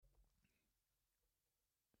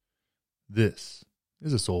This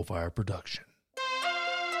is a Soulfire production.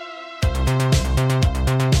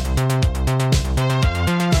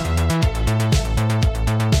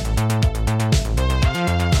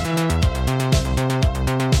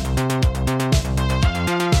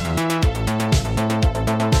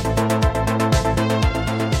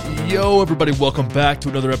 Yo, everybody, welcome back to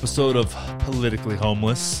another episode of Politically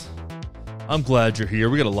Homeless. I'm glad you're here.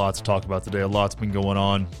 We got a lot to talk about today. A lot's been going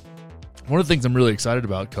on. One of the things I'm really excited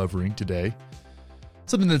about covering today,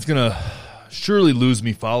 something that's going to surely lose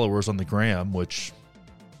me followers on the gram, which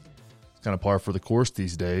is kind of par for the course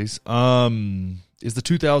these days, is the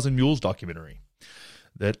 2000 Mules documentary.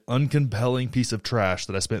 That uncompelling piece of trash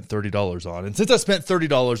that I spent $30 on. And since I spent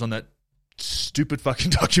 $30 on that stupid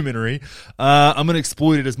fucking documentary, I'm going to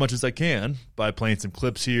exploit it as much as I can by playing some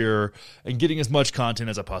clips here and getting as much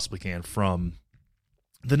content as I possibly can from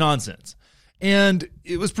the nonsense. And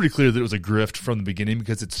it was pretty clear that it was a grift from the beginning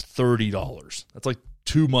because it's $30. That's like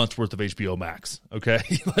 2 months worth of HBO Max. Okay.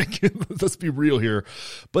 Like, let's be real here.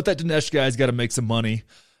 But that Dinesh guy's got to make some money,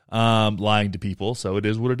 lying to people. So it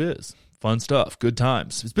is what it is. Fun stuff. Good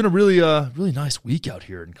times. It's been a really nice week out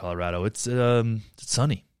here in Colorado. It's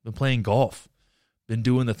sunny. Been playing golf. Been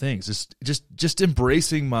doing the things. Just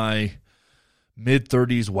embracing my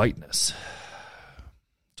mid-30s whiteness.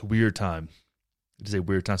 It's a weird time. It is a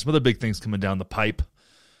weird time. Some other big things coming down the pipe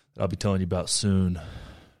that I'll be telling you about soon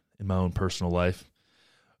in my own personal life.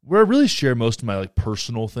 Where I really share most of my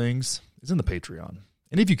personal things is in the Patreon.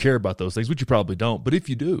 And if you care about those things, which you probably don't, but if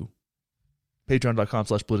you do,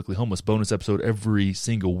 patreon.com/politicallyhomeless, bonus episode every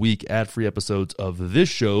single week, ad-free episodes of this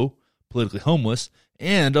show, Politically Homeless,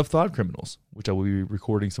 and of Thought Criminals, which I will be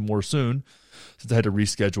recording some more soon, since I had to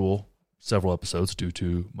reschedule several episodes due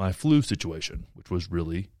to my flu situation, which was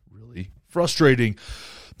really frustrating.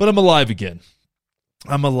 But I'm alive again.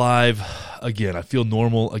 I feel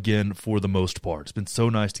normal again for the most part. It's been so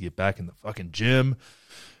nice to get back in the fucking gym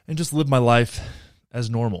and just live my life as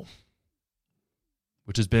normal,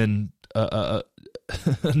 which has been a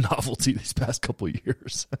novelty these past couple of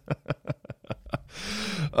years.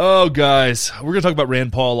 Oh, guys, we're going to talk about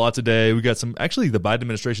Rand Paul a lot today. We got the Biden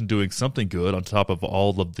administration doing something good on top of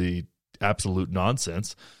all of the absolute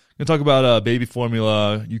nonsense. We're going to talk about baby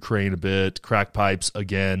formula, Ukraine a bit, crack pipes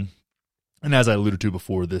again. And as I alluded to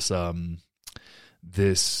before, this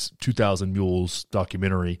 2000 Mules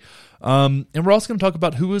documentary. And we're also going to talk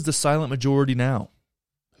about who is the silent majority now.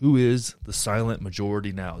 Who is the silent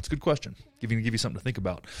majority now? It's a good question. Give you something to think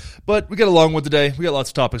about. But we got a long one today. We got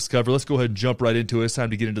lots of topics to cover. Let's go ahead and jump right into it. It's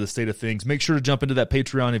time to get into the state of things. Make sure to jump into that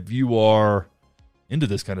Patreon if you are into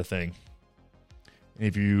this kind of thing. And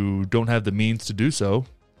if you don't have the means to do so,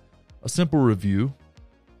 a simple review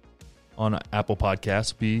on Apple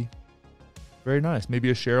Podcasts would be very nice. Maybe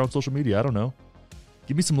a share on social media. I don't know.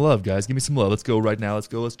 Give me some love, guys. Give me some love. Let's go right now. Let's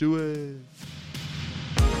go. Let's do it.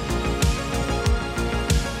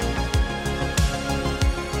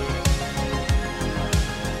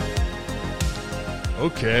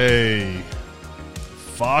 Okay,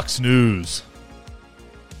 Fox News,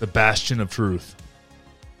 the bastion of truth.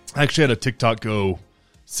 I actually had a TikTok go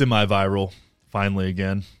semi-viral, finally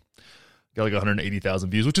again. Got like 180,000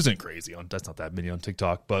 views, which isn't crazy. That's not that many on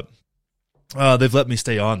TikTok, but they've let me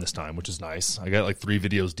stay on this time, which is nice. I got like 3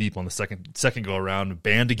 videos deep on the second go around,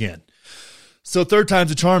 banned again. So third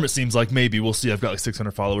time's a charm, it seems like. Maybe. We'll see. I've got like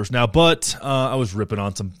 600 followers now, but I was ripping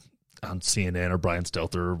on CNN or Brian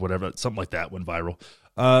Stelter or whatever, something like that went viral.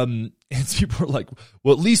 And people are like,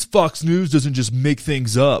 well, at least Fox News doesn't just make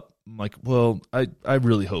things up. I'm like, well, I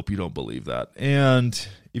really hope you don't believe that. And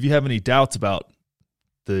if you have any doubts about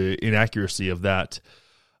the inaccuracy of that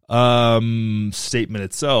statement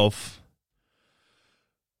itself,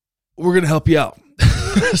 we're going to help you out.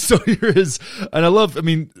 So here is, and I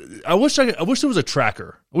wish there was a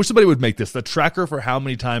tracker. I wish somebody would make this, the tracker for how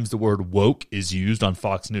many times the word woke is used on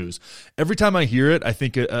Fox News. Every time I hear it, I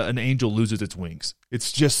think an angel loses its wings.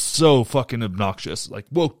 It's just so fucking obnoxious. Like,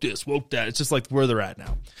 woke this, woke that. It's just like where they're at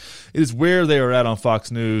now. It is where they are at on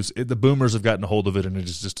Fox News. The boomers have gotten a hold of it, and it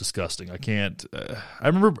is just disgusting. I can't, I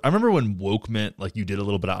remember when woke meant like you did a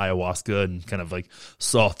little bit of ayahuasca and kind of like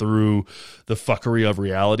saw through the fuckery of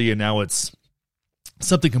reality, and now it's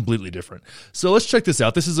something completely different. So let's check this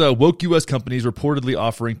out. This is woke U.S. companies reportedly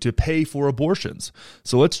offering to pay for abortions.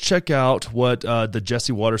 So let's check out what the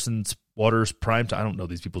Jesse Waters Primetime, I don't know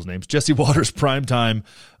these people's names, Jesse Waters Primetime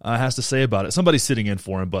has to say about it. Somebody's sitting in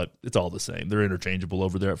for him, but it's all the same. They're interchangeable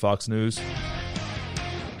over there at Fox News.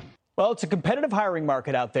 Well, it's a competitive hiring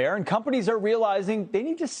market out there, and companies are realizing they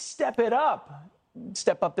need to step up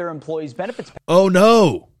their employees' benefits. Oh,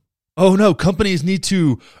 no. Companies need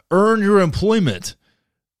to earn your employment.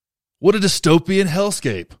 What a dystopian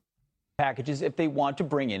hellscape. Packages if they want to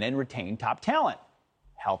bring in and retain top talent.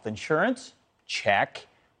 Health insurance, check.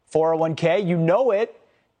 401k, you know it.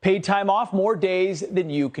 Paid time off, more days than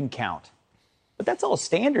you can count. But that's all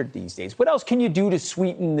standard these days. What else can you do to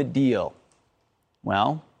sweeten the deal?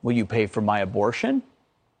 Well, will you pay for my abortion?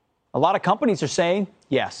 A lot of companies are saying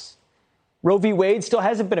yes. Roe v. Wade still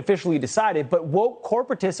hasn't been officially decided, but woke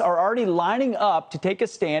corporatists are already lining up to take a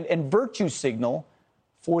stand and virtue signal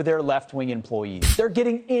for their left-wing employees. They're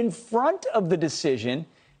getting in front of the decision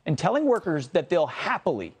and telling workers that they'll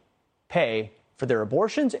happily pay for their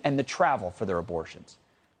abortions and the travel for their abortions.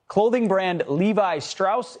 Clothing brand Levi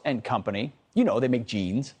Strauss & Company, you know, they make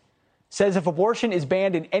jeans, says if abortion is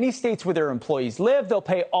banned in any states where their employees live, they'll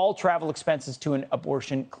pay all travel expenses to an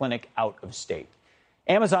abortion clinic out of state.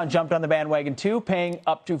 Amazon jumped on the bandwagon, too, paying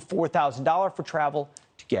up to $4,000 for travel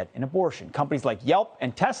to get an abortion. Companies like Yelp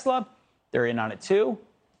and Tesla, they're in on it, too.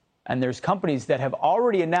 And there's companies that have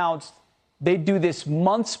already announced they'd do this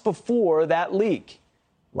months before that leak,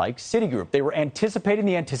 like Citigroup. They were anticipating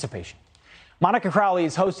the anticipation. Monica Crowley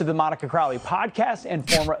is host of the Monica Crowley podcast and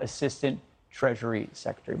former assistant Treasury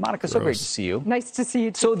Secretary. Monica, so great to see you. Nice to see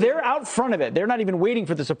you, too. So they're out front of it. They're not even waiting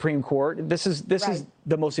for the Supreme Court. This is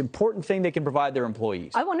the most important thing they can provide their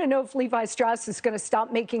employees. I want to know if Levi Strauss is going to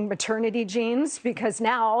stop making maternity jeans, because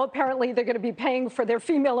now apparently they're going to be paying for their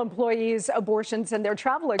female employees' abortions and their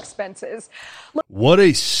travel expenses. Look, what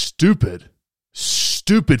a stupid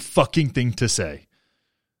fucking thing to say.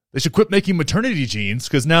 They should quit making maternity jeans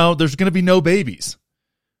because now there's going to be no babies.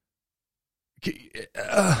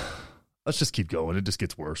 Let's just keep going. It just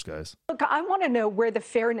gets worse, guys. Look, I want to know where the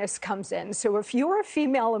fairness comes in. So if you're a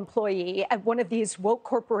female employee at one of these woke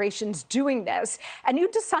corporations doing this and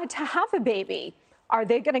you decide to have a baby, are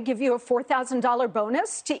they going to give you a $4,000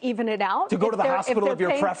 bonus to even it out? To go to the hospital of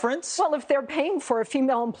your preference? Well, if they're paying for a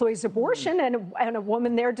female employee's abortion and a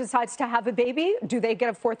woman there decides to have a baby, do they get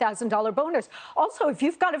a $4,000 bonus? Also, if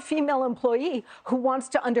you've got a female employee who wants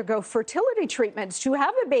to undergo fertility treatments to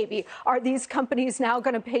have a baby, are these companies now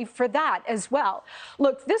going to pay for that as well?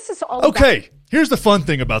 Look, this is all okay. Here's the fun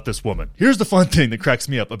thing about this woman. Here's the fun thing that cracks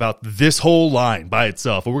me up about this whole line by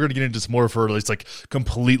itself. And we're going to get into some more of her, at least like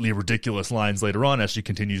completely ridiculous lines later on as she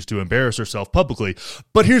continues to embarrass herself publicly.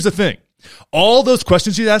 But here's the thing. All those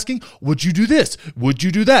questions she's asking, would you do this? Would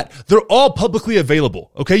you do that? They're all publicly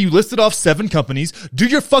available. Okay. You listed off 7 companies. Do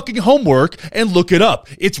your fucking homework and look it up.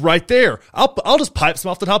 It's right there. I'll just pipe some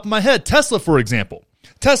off the top of my head. Tesla, for example,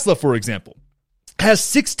 has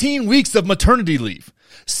 16 weeks of maternity leave.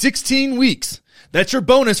 16 weeks. That's your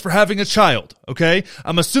bonus for having a child, okay?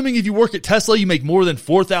 I'm assuming if you work at Tesla, you make more than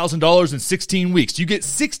 $4,000 in 16 weeks. You get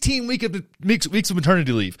 16 weeks of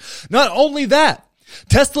maternity leave. Not only that,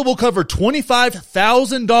 Tesla will cover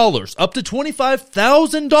 $25,000, up to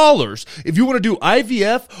 $25,000 if you want to do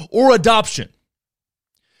IVF or adoption.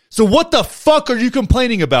 So what the fuck are you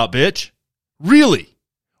complaining about, bitch? Really?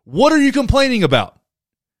 What are you complaining about?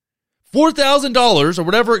 $4,000 or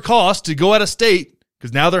whatever it costs to go out of state,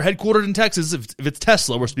 because now they're headquartered in Texas, if it's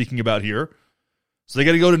Tesla we're speaking about here. So they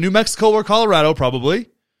got to go to New Mexico or Colorado probably.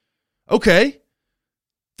 Okay.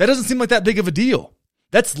 That doesn't seem like that big of a deal.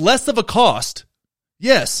 That's less of a cost,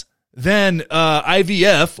 yes, than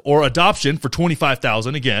IVF or adoption for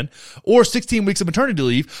 $25,000 again, or 16 weeks of maternity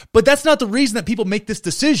leave. But that's not the reason that people make this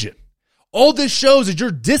decision. All this shows is your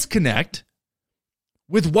disconnect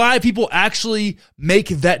with why people actually make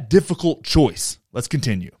that difficult choice. Let's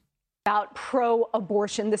continue. About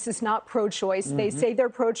pro-abortion. This is not pro-choice. They say they're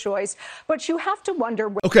pro-choice, but you have to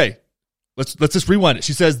wonder. Okay, let's just rewind it.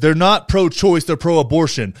 She says they're not pro-choice, they're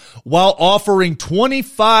pro-abortion, while offering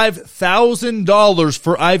 $25,000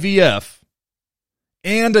 for IVF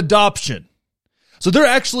and adoption. So they're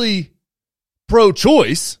actually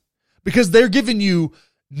pro-choice because they're giving you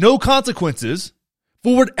no consequences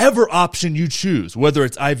for whatever option you choose, whether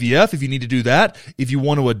it's IVF, if you need to do that, if you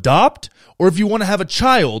want to adopt, or if you want to have a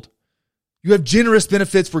child. You have generous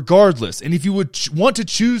benefits regardless. And if you would want to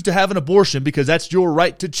choose to have an abortion because that's your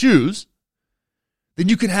right to choose, then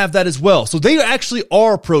you can have that as well. So they actually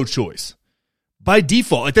are pro-choice by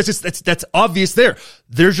default. Like that's obvious there.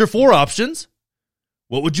 There's your 4 options.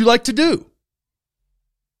 What would you like to do?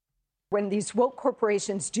 When these woke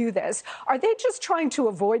corporations do this, are they just trying to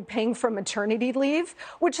avoid paying for maternity leave,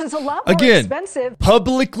 which is a lot more expensive?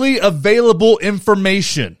 Publicly available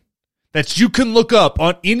information that you can look up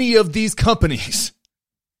on any of these companies.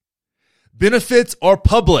 Benefits are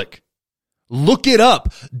public. Look it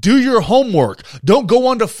up. Do your homework. Don't go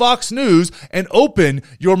onto Fox News and open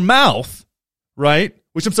your mouth, right?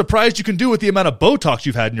 Which I'm surprised you can do with the amount of Botox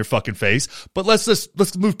you've had in your fucking face. But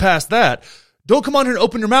let's move past that. Don't come on here and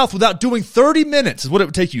open your mouth without doing 30 minutes is what it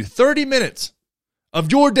would take you. 30 minutes of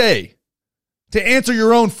your day to answer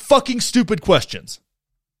your own fucking stupid questions.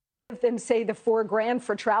 Than say the $4,000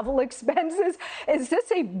 for travel expenses. Is this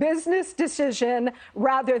a business decision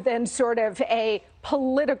rather than sort of a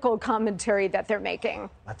political commentary that they're making?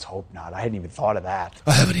 Let's hope not. I hadn't even thought of that.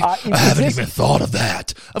 I haven't even thought of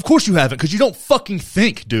that. Of course you haven't, because you don't fucking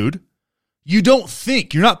think, dude. You don't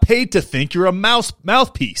think. You're not paid to think. You're a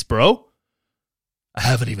mouthpiece, bro. I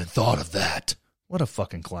haven't even thought of that. What a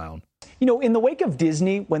fucking clown. You know, in the wake of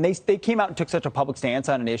Disney, when they came out and took such a public stance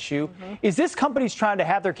on an issue, is this company's trying to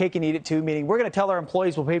have their cake and eat it too? Meaning, we're going to tell our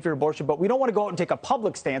employees we'll pay for your abortion, but we don't want to go out and take a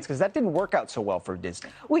public stance because that didn't work out so well for Disney.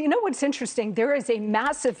 Well, you know what's interesting? There is a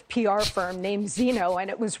massive PR firm named Zeno, and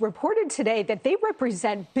it was reported today that they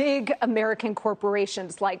represent big American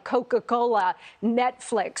corporations like Coca-Cola,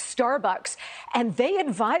 Netflix, Starbucks, and they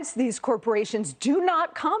advise these corporations, do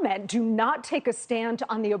not comment, do not take a stand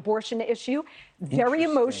on the abortion issue. Very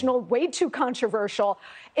emotional, way too controversial.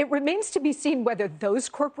 It remains to be seen whether those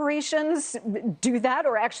corporations do that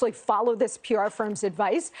or actually follow this PR firm's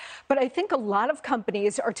advice. But I think a lot of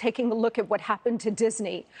companies are taking a look at what happened to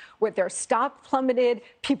Disney, where their stock plummeted,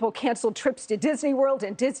 people canceled trips to Disney World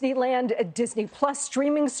and Disneyland, Disney Plus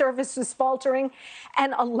streaming service was faltering.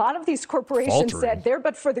 And a lot of these corporations said, there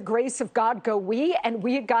but for the grace of God go we, and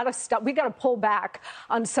we got to stop. We got to pull back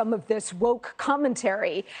on some of this woke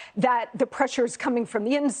commentary that the pressure is coming from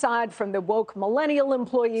the inside, from the woke millennial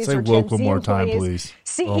employees or Gen Z employees.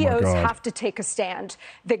 CEOs have to take a stand.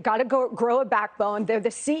 They've got to grow a backbone. They're the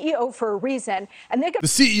CEO for a reason. And the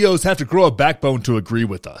CEOs have to grow a backbone to agree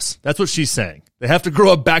with us. That's what she's saying. They have to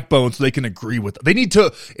grow a backbone so they can agree with us. They need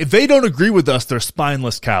to, if they don't agree with us, they're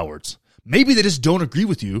spineless cowards. Maybe they just don't agree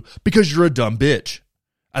with you because you're a dumb bitch.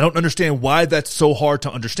 I don't understand why that's so hard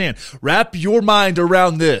to understand. Wrap your mind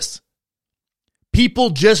around this. People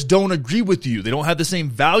just don't agree with you. They don't have the same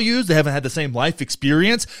values. They haven't had the same life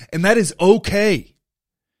experience. And that is okay.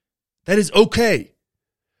 That is okay.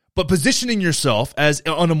 But positioning yourself as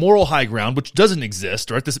on a moral high ground, which doesn't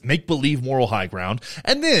exist, right? This make-believe moral high ground.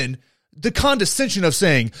 And then the condescension of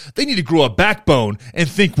saying they need to grow a backbone and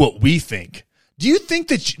think what we think. Do you think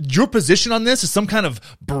that your position on this is some kind of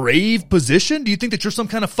brave position? Do you think that you're some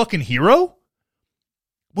kind of fucking hero?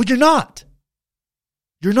 Well, you're not.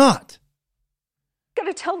 You're not. Got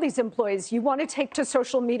to tell these employees, you want to take to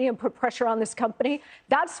social media and put pressure on this company,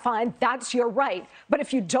 that's fine, that's your right. But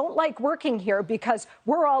if you don't like working here because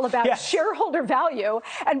we're all about shareholder value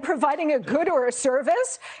and providing a good or a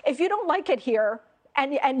service, if you don't like it here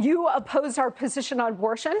and you oppose our position on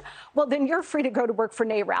abortion, well, then you're free to go to work for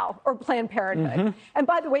NARAL or Planned Parenthood. And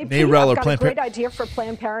by the way, Pete, I've got a great idea for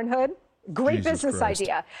Planned Parenthood. Great business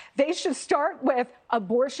idea. They should start with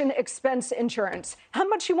abortion expense insurance. How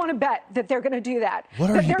much you want to bet that they're going to do that?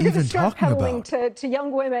 What are you even talking about? To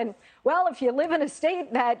young women, well, if you live in a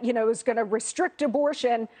state that, you know, is going to restrict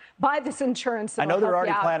abortion, buy this insurance. I know they're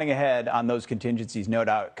already planning ahead on those contingencies, no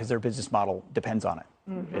doubt, because their business model depends on it.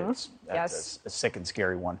 It's a sick and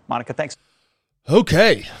scary one. Monica, thanks.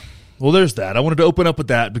 Okay. Well, there's that. I wanted to open up with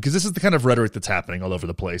that because this is the kind of rhetoric that's happening all over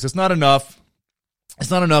the place. It's not enough. It's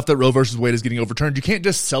not enough that Roe versus Wade is getting overturned. You can't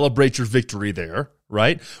just celebrate your victory there,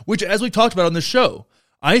 right? Which, as we talked about on this show,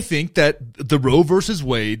 I think that the Roe versus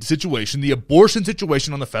Wade situation, the abortion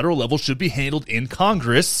situation on the federal level should be handled in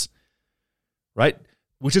Congress, right?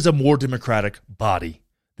 Which is a more democratic body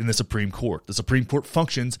than the Supreme Court. The Supreme Court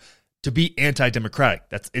functions to be anti-democratic.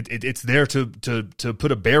 It's there to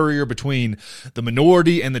put a barrier between the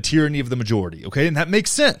minority and the tyranny of the majority, okay? And that makes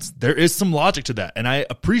sense. There is some logic to that, and I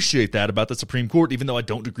appreciate that about the Supreme Court, even though I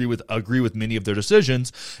don't agree with many of their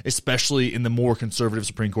decisions, especially in the more conservative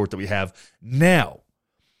Supreme Court that we have now.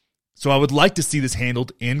 So I would like to see this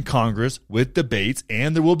handled in Congress with debates,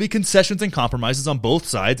 and there will be concessions and compromises on both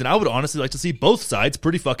sides, and I would honestly like to see both sides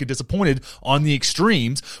pretty fucking disappointed on the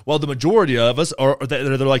extremes, while the majority of us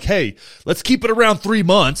they're like, hey, let's keep it around 3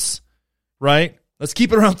 months, right? Let's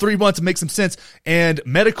keep it around 3 months and make some sense, and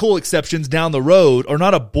medical exceptions down the road are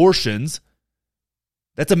not abortions.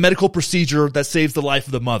 That's a medical procedure that saves the life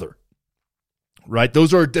of the mother. Right?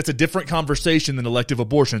 That's a different conversation than elective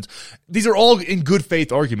abortions. These are all in good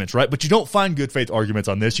faith arguments, right? But you don't find good faith arguments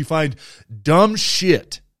on this. You find dumb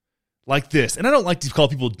shit like this. And I don't like to call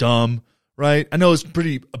people dumb, right? I know it's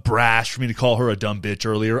pretty brash for me to call her a dumb bitch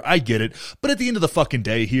earlier. I get it. But at the end of the fucking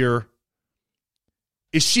day here,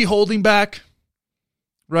 is she holding back?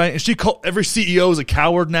 Right? Is she every CEO is a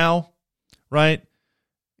coward now? Right?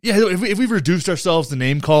 Yeah, if we've reduced ourselves to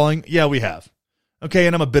name calling, yeah, we have. Okay,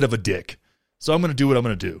 and I'm a bit of a dick. So I'm going to do what I'm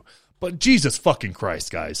going to do. But Jesus fucking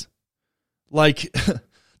Christ, guys. Like,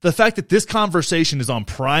 The fact that this conversation is on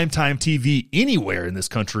primetime TV anywhere in this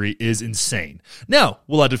country is insane. Now,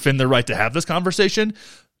 will I defend their right to have this conversation?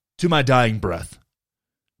 To my dying breath.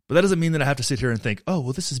 But that doesn't mean that I have to sit here and think, oh,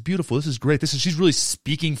 well, this is beautiful. This is great. She's really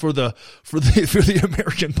speaking for the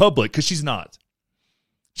American public, because she's not.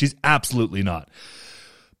 She's absolutely not.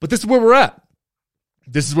 But this is where we're at.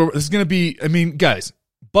 This is going to be, I mean, guys,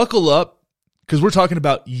 buckle up, because we're talking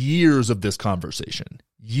about years of this conversation.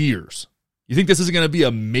 Years. You think this is going to be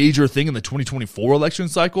a major thing in the 2024 election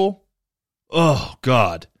cycle? Oh,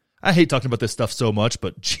 God. I hate talking about this stuff so much,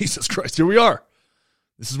 but Jesus Christ, here we are.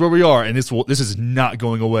 This is where we are, and this is not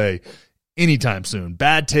going away anytime soon.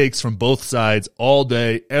 Bad takes from both sides all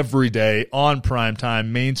day, every day, on primetime,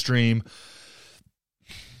 mainstream.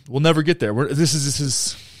 We'll never get there. This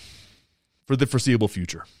is for the foreseeable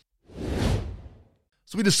future.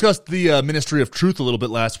 So we discussed the Ministry of Truth a little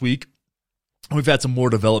bit last week. We've had some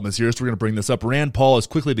more developments here, so we're going to bring this up. Rand Paul is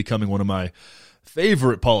quickly becoming one of my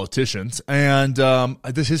favorite politicians, and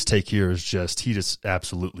his take here is he just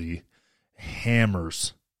absolutely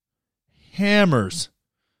hammers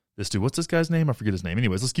this dude. What's this guy's name? I forget his name.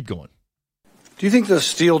 Anyways, let's keep going. Do you think the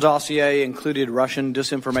Steele dossier included Russian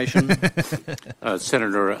disinformation?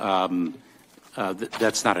 Senator,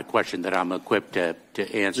 that's not a question that I'm equipped to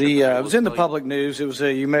answer. It was in the public news. It was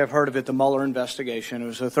you may have heard of it, the Mueller investigation. It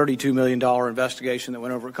was a $32 million investigation that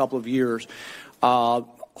went over a couple of years.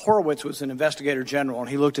 Horowitz was an investigator general, and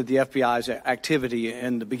he looked at the FBI's activity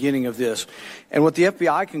in the beginning of this. And what the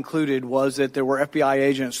FBI concluded was that there were FBI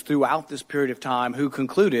agents throughout this period of time who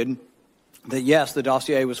concluded that, yes, the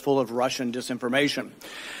dossier was full of Russian disinformation.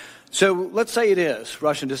 So let's say it is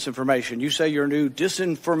Russian disinformation. You say your new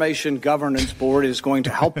disinformation governance board is going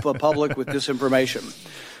to help the public with disinformation.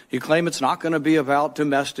 You claim it's not going to be about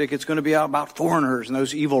domestic. It's going to be about foreigners and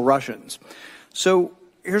those evil Russians. So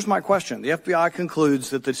here's my question. The FBI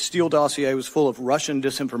concludes that the Steele dossier was full of Russian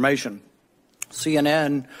disinformation.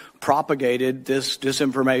 CNN propagated this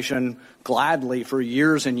disinformation gladly for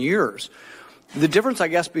years and years. The difference, I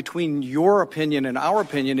guess, between your opinion and our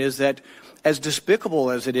opinion is that, as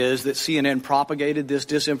despicable as it is that CNN propagated this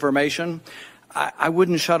disinformation, I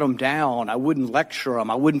wouldn't shut them down. I wouldn't lecture them.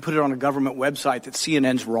 I wouldn't put it on a government website that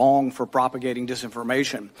CNN's wrong for propagating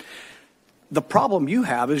disinformation. The problem you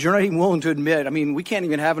have is you're not even willing to admit, I mean, we can't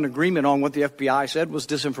even have an agreement on what the FBI said was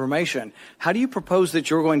disinformation. How do you propose that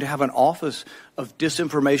you're going to have an office of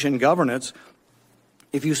disinformation governance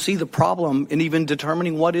if you see the problem in even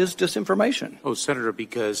determining what is disinformation? Oh, Senator,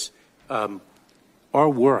 because our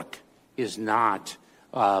work is not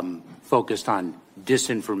focused on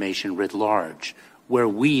disinformation writ large. Where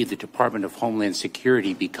we, the Department of Homeland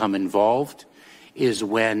Security, become involved is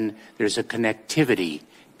when there's a connectivity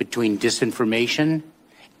between disinformation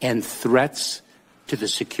and threats to the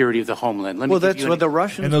security of the homeland. Well, that's what the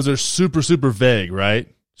Russians... And those are super, super vague,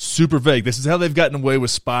 right? Super vague. This is how they've gotten away with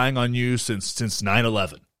spying on you since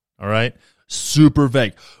 9/11, all right? Super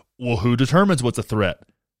vague. Well, who determines what's a threat,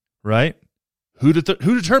 right? Who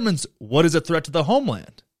determines what is a threat to the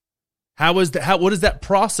homeland? What does that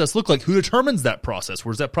process look like? Who determines that process?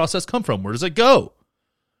 Where does that process come from? Where does it go?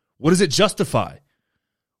 What does it justify?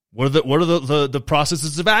 What are the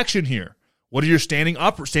processes of action here? What are your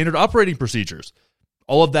standard operating procedures?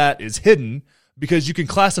 All of that is hidden because you can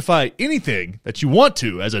classify anything that you want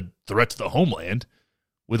to as a threat to the homeland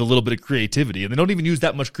with a little bit of creativity. And they don't even use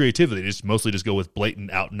that much creativity. They just mostly just go with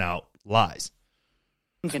blatant out-and-out lies.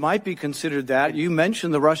 It might be considered that. You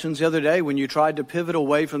mentioned the Russians the other day when you tried to pivot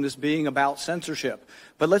away from this being about censorship.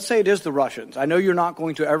 But let's say it is the Russians. I know you're not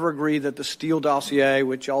going to ever agree that the Steele dossier,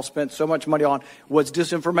 which y'all spent so much money on, was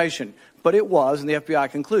disinformation. But it was, and the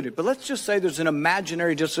FBI concluded. But let's just say there's an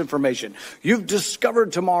imaginary disinformation. You've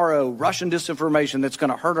discovered tomorrow Russian disinformation that's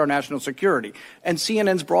going to hurt our national security. And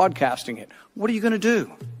CNN's broadcasting it. What are you going to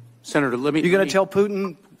do? Senator, you're going to tell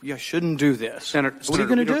Putin, you shouldn't do this. Senator, what are you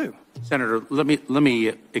going to do? Senator, let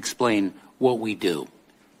me explain what we do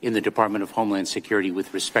in the Department of Homeland Security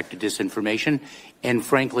with respect to disinformation, and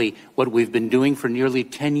frankly, what we've been doing for nearly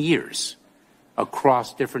 10 years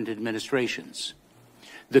across different administrations.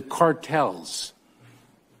 The cartels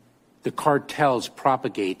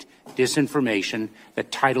propagate disinformation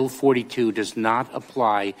that Title 42 does not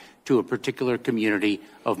apply to a particular community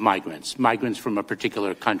of migrants from a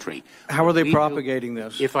particular country. How are they propagating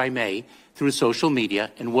this? If I may, through social media.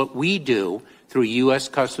 And what we do through U.S.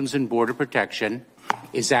 Customs and Border Protection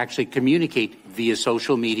is actually communicate via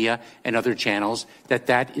social media and other channels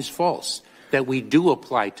that is false, that we do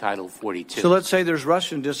apply Title 42. So let's say there's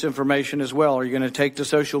Russian disinformation as well. Are you going to take to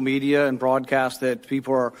social media and broadcast that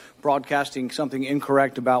people are broadcasting something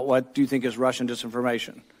incorrect about what do you think is Russian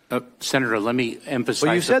disinformation? Senator, let me emphasize.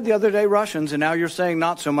 Well, you said the other day Russians, and now you're saying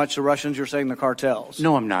not so much the Russians, you're saying the cartels.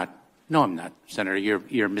 No, I'm not. No, I'm not, Senator.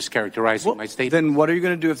 You're mischaracterizing my statement. Then what are you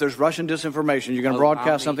going to do if there's Russian disinformation? You're going to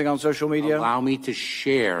broadcast something on social media? Allow me to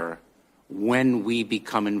share when we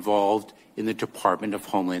become involved in the Department of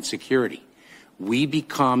Homeland Security. We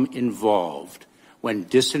become involved when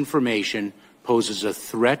disinformation poses a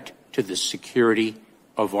threat to the security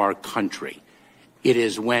of our country. It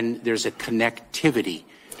is when there's a connectivity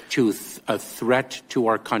to a threat to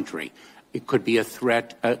our country. It could be a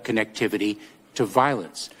threat, a connectivity to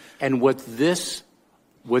violence. And what this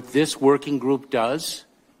working group does,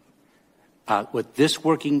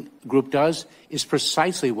 is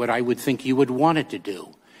precisely what I would think you would want it to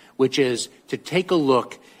do, which is to take a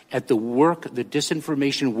look at the work, the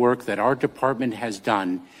disinformation work that our department has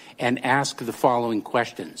done, and ask the following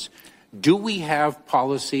questions. Do we have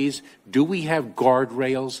policies? Do we have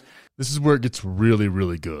guardrails? This is where it gets really,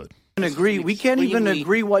 really good. We can't even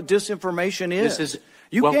agree what disinformation is.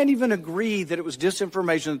 You can't even agree that it was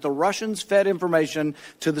disinformation, that the Russians fed information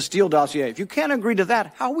to the Steele dossier. If you can't agree to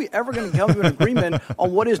that, how are we ever going to come to an agreement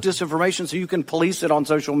on what is disinformation so you can police it on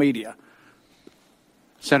social media?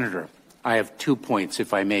 Senator, I have 2 points,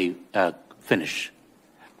 if I may finish.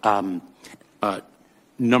 Number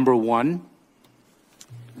one,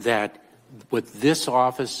 that what this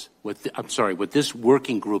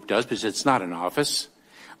working group does, because it's not an office,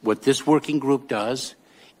 what this working group does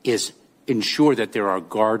is ensure that there are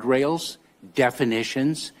guardrails,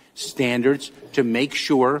 definitions, standards to make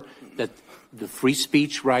sure that the free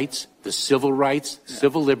speech rights, the civil rights,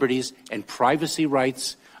 civil liberties, and privacy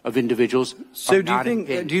rights of individuals are not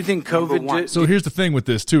impinged. Do you think COVID... So here's the thing with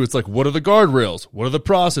this, too. It's like, what are the guardrails? What are the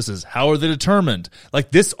processes? How are they determined?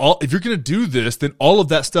 Like this, if you're going to do this, then all of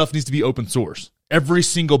that stuff needs to be open source. Every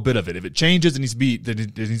single bit of it. If it changes, it needs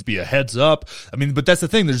to be a heads up. I mean, but that's the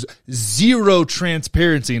thing. There's zero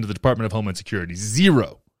transparency into the Department of Homeland Security.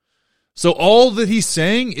 Zero. So all that he's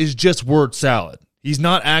saying is just word salad. He's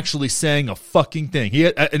not actually saying a fucking thing.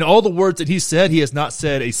 In all the words that he said, he has not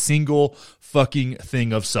said a single fucking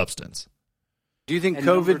thing of substance. Do you think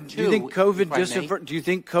COVID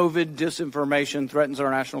disinformation threatens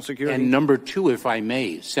our national security? And number two, if I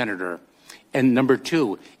may, Senator, and number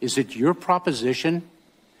two, is it your proposition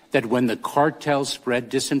that when the cartels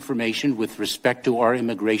spread disinformation with respect to our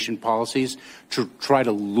immigration policies to try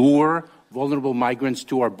to lure vulnerable migrants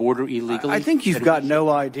to our border illegally? I think you've got no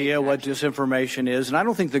idea what disinformation is, and I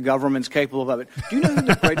don't think the government's capable of it. Do you know who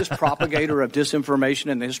the greatest propagator of disinformation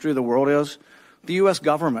in the history of the world is? The U.S.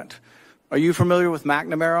 government. Are you familiar with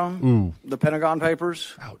McNamara? The Pentagon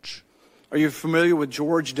Papers? Ouch. Are you familiar with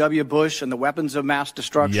George W. Bush and the weapons of mass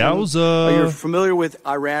destruction? Yowza. Are you familiar with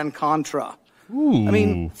Iran-Contra? Ooh. I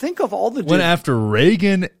mean, think of all the... Went after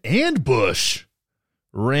Reagan and Bush.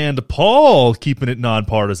 Rand Paul keeping it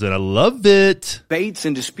nonpartisan. I love it. Debates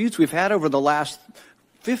and disputes we've had over the last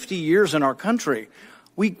 50 years in our country.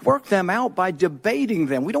 We work them out by debating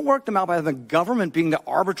them. We don't work them out by the government being the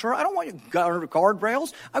arbiter. I don't want you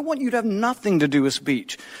guardrails. I want you to have nothing to do with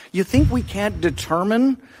speech. You think we can't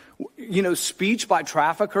determine, speech by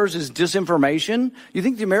traffickers is disinformation? You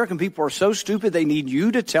think the American people are so stupid they need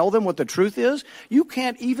you to tell them what the truth is? You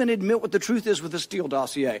can't even admit what the truth is with the Steele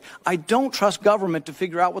dossier. I don't trust government to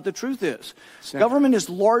figure out what the truth is. Government is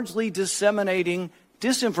largely disseminating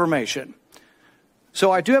disinformation.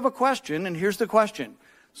 So I do have a question, and here's the question.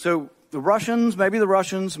 So the Russians,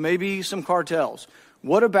 maybe some cartels.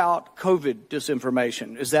 What about COVID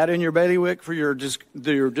disinformation? Is that in your bailiwick for your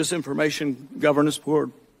disinformation governance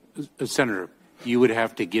board? Senator, you would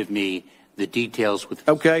have to give me the details with...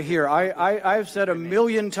 Okay, here. I've said a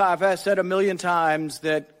million times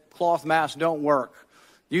that cloth masks don't work.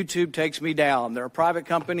 YouTube takes me down. They're a private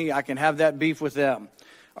company. I can have that beef with them.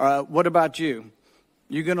 What about you?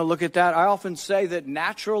 You going to look at that? I often say that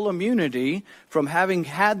natural immunity from having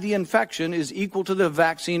had the infection is equal to the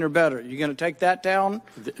vaccine or better. You going to take that down?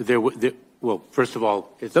 Well, first of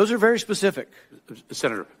all... Those are very specific.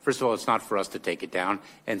 Senator, first of all, it's not for us to take it down.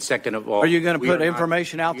 And second of all... Are you going to put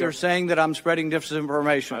information out there saying that I'm spreading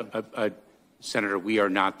disinformation? Senator, we are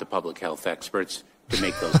not the public health experts to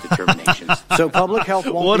make those determinations. So public health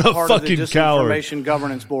won't be part of the disinformation coward.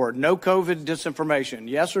 Governance board. No COVID disinformation.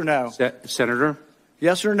 Yes or no? Senator?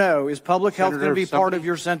 Yes or no? Is public health going to be part of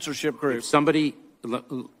your censorship group? Somebody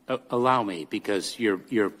allow me, because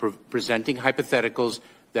you're presenting hypotheticals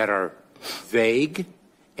that are vague.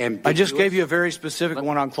 I just gave you a very specific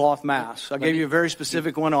one on cloth masks. I gave you a very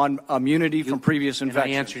specific one on immunity from previous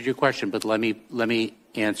infection. I answered your question, but let me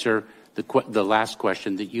answer the last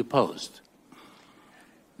question that you posed.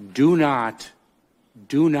 Do not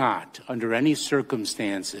do not, under any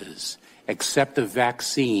circumstances, accept a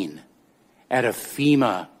vaccine at a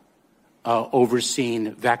FEMA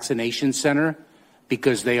overseen vaccination center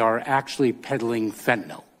because they are actually peddling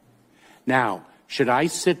fentanyl. Now, should I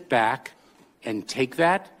sit back and take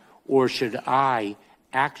that, or should I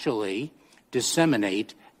actually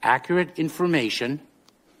disseminate accurate information?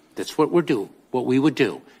 That's what we would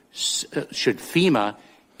do. Should FEMA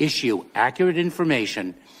issue accurate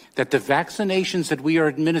information that the vaccinations that we are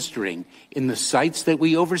administering in the sites that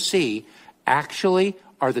we oversee actually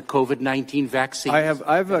are the COVID-19 vaccines? I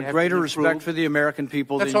have a greater respect for the American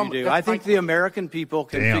people than you do. I think the American people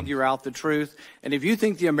can figure out the truth. And if you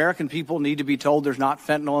think the American people need to be told there's not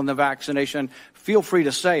fentanyl in the vaccination, feel free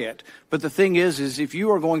to say it. But the thing is if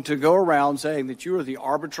you are going to go around saying that you are the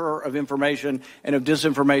arbiter of information and of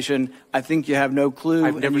disinformation, I think you have no clue.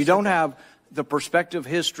 And you don't have the perspective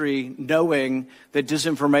history knowing that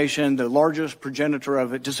disinformation, the largest progenitor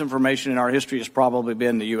of disinformation in our history has probably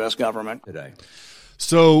been the U.S. government today.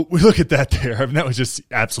 So we look at that there. I mean, that was just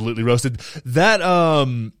absolutely roasted. That,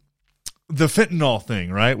 the fentanyl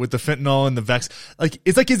thing, right? With the fentanyl and the vaccine. Like,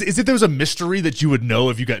 it's like, is it there was a mystery that you would know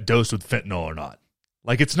if you got dosed with fentanyl or not?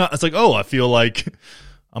 Like, it's not, it's like, oh, I feel like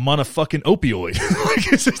I'm on a fucking opioid.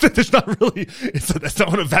 Like, it's just, there's not really, that's not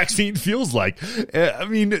what a vaccine feels like. I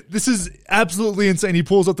mean, this is absolutely insane. He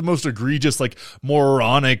pulls out the most egregious, like,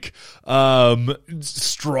 moronic,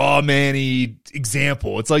 straw man-y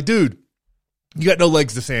example. It's like, dude, you got no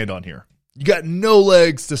legs to stand on here. You got no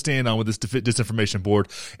legs to stand on with this disinformation board,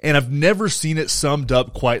 and I've never seen it summed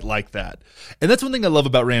up quite like that. And that's one thing I love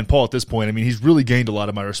about Rand Paul at this point. I mean, he's really gained a lot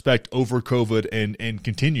of my respect over COVID and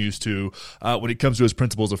continues to when it comes to his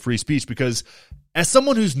principles of free speech, because as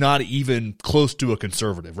someone who's not even close to a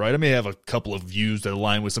conservative, right? I may have a couple of views that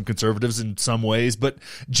align with some conservatives in some ways, but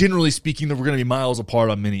generally speaking, we're going to be miles apart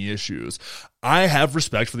on many issues. I have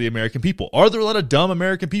respect for the American people. Are there a lot of dumb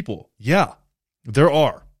American people? Yeah, there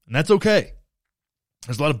are. And that's okay.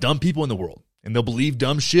 There's a lot of dumb people in the world, and they'll believe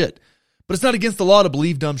dumb shit. But it's not against the law to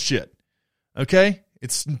believe dumb shit. Okay?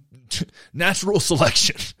 It's natural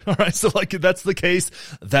selection. All right? So, like, if that's the case,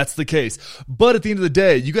 that's the case. But at the end of the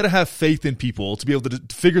day, you got to have faith in people to be able to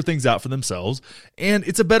figure things out for themselves. And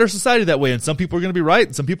it's a better society that way. And some people are going to be right,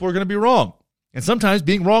 and some people are going to be wrong. And sometimes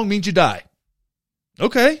being wrong means you die.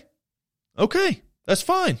 Okay. That's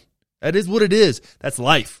fine. That is what it is. That's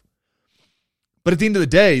life. But at the end of the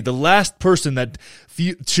day, the last person that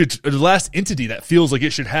the last entity that feels like it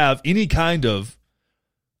should have any kind of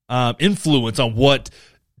influence on what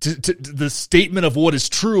the statement of what is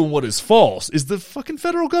true and what is false is the fucking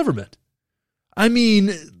federal government. I mean,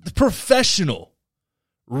 the professional,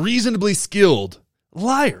 reasonably skilled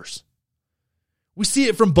liars. We see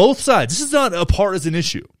it from both sides. This is not a partisan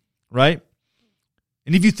issue, right?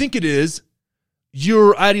 And if you think it is,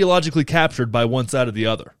 you're ideologically captured by one side or the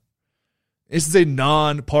other. This is a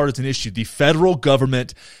non-partisan issue. The federal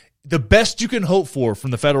government, the best you can hope for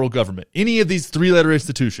from the federal government, any of these three-letter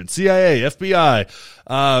institutions, CIA, FBI,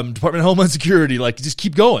 Department of Homeland Security, like, just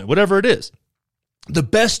keep going, whatever it is. The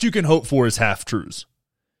best you can hope for is half-truths.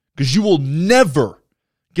 Because you will never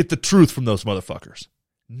get the truth from those motherfuckers.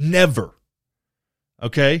 Never.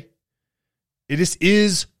 Okay? It just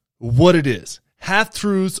is what it is.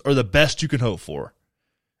 Half-truths are the best you can hope for.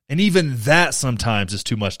 And even that sometimes is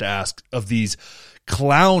too much to ask of these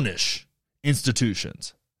clownish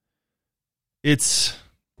institutions.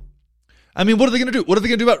 I mean, what are they going to do? What are they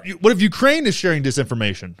going to do about, what if Ukraine is sharing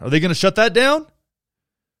disinformation? Are they going to shut that down?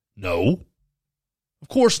 No. Of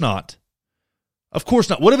course not. Of course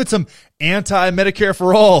not. What if it's some anti-Medicare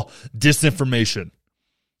for all disinformation?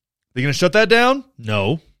 Are they going to shut that down?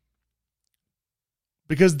 No.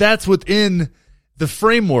 Because that's within the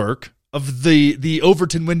framework of the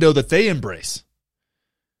Overton window that they embrace.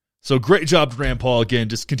 So great job to Rand Paul. Again,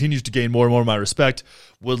 just continues to gain more and more of my respect.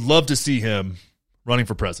 Would love to see him running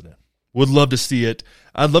for president. Would love to see it.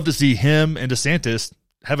 I'd love to see him and DeSantis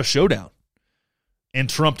have a showdown. And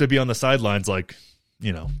Trump to be on the sidelines, like,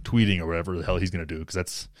 you know, tweeting or whatever the hell he's going to do. Because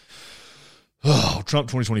that's, Trump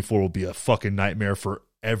 2024 will be a fucking nightmare for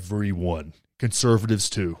everyone. Conservatives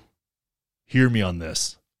too. Hear me on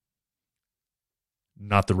this.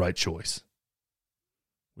 Not the right choice.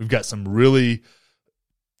 We've got some really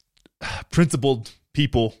principled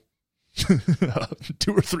people, 2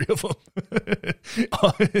 or 3 of them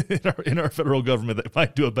in our federal government that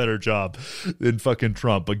might do a better job than fucking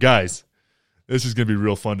Trump. But guys, this is going to be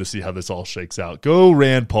real fun to see how this all shakes out. Go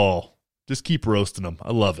Rand Paul. Just keep roasting them.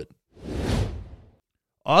 I love it.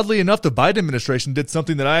 Oddly enough, the Biden administration did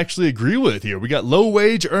something that I actually agree with here. We got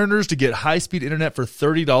low-wage earners to get high-speed internet for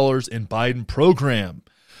 $30 in Biden program.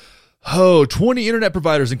 20 internet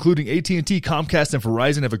providers, including AT&T, Comcast, and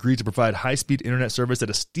Verizon, have agreed to provide high-speed internet service at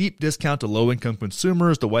a steep discount to low-income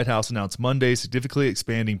consumers. The White House announced Monday, significantly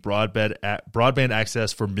expanding broadband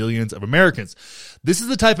access for millions of Americans. This is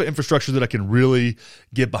the type of infrastructure that I can really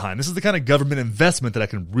get behind. This is the kind of government investment that I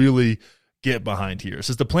can really get behind here. It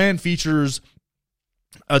says the plan features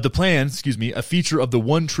a feature of the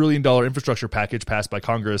 $1 trillion infrastructure package passed by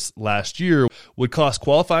Congress last year would cost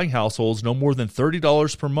qualifying households no more than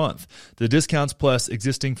 $30 per month. The discounts plus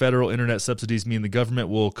existing federal internet subsidies mean the government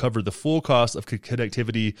will cover the full cost of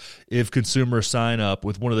connectivity if consumers sign up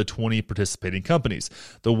with one of the 20 participating companies.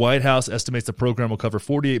 The White House estimates the program will cover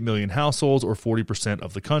 48 million households, or 40%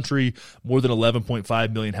 of the country. More than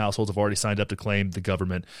 11.5 million households have already signed up to claim the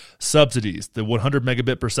government subsidies. The 100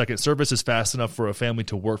 megabit per second service is fast enough for a family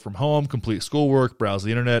to work from home, complete schoolwork, browse the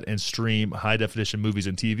internet, and stream high-definition movies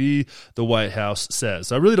and TV, the White House says.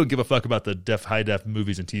 So I really don't give a fuck about the high-def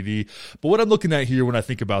movies and TV, but what I'm looking at here when I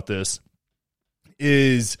think about this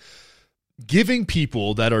is giving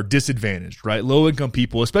people that are disadvantaged, right, low-income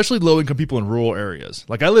people, especially low-income people in rural areas.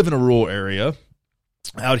 Like I live in a rural area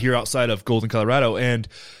out here outside of Golden, Colorado, and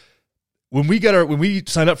when we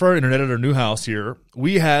signed up for our internet at our new house here,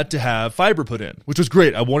 we had to have fiber put in, which was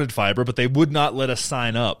great. I wanted fiber, but they would not let us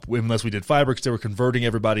sign up unless we did fiber because they were converting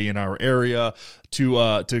everybody in our area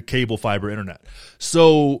to cable fiber internet.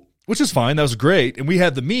 So, which is fine. That was great. And we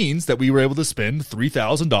had the means that we were able to spend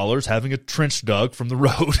 $3,000 having a trench dug from the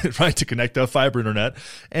road, right, to connect to fiber internet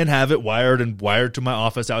and have it wired to my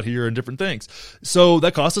office out here and different things. So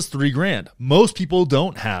that cost us $3,000. Most people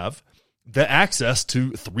don't have the access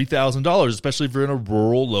to $3,000, especially if you're in a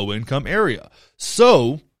rural, low-income area.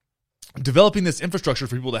 So developing this infrastructure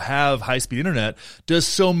for people to have high-speed internet does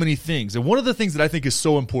so many things. And one of the things that I think is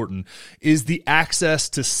so important is the access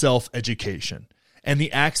to self-education and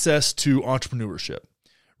the access to entrepreneurship,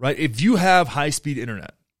 right? If you have high-speed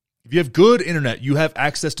internet, if you have good internet, you have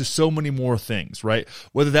access to so many more things, right?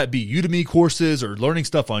 Whether that be Udemy courses or learning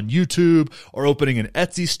stuff on YouTube or opening an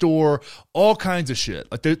Etsy store, all kinds of shit.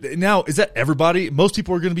 Like now, is that everybody? Most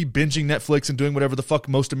people are going to be binging Netflix and doing whatever the fuck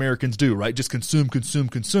most Americans do, right? Just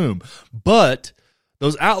consume. But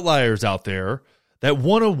those outliers out there that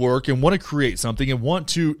want to work and want to create something and want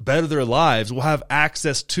to better their lives will have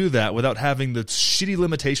access to that without having the shitty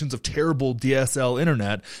limitations of terrible DSL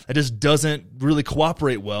internet that just doesn't really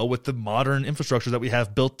cooperate well with the modern infrastructure that we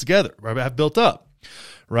have built together, right? Have built up,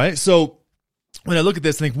 right? So when I look at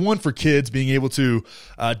this, I think one, for kids being able to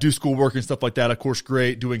do schoolwork and stuff like that, of course,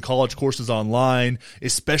 great. Doing college courses online,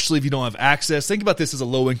 especially if you don't have access. Think about this as a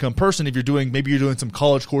low-income person. If maybe you're doing some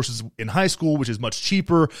college courses in high school, which is much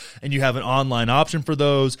cheaper, and you have an online option for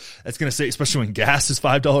those. That's going to say, especially when gas is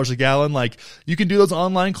 $5 a gallon, like you can do those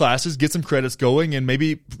online classes, get some credits going, and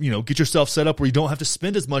maybe get yourself set up where you don't have to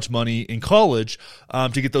spend as much money in college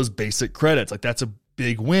to get those basic credits. Like that's a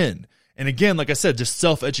big win. And again, like I said, just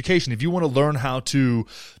self-education. If you want to learn how to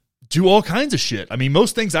do all kinds of shit. I mean,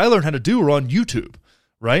 most things I learned how to do are on YouTube,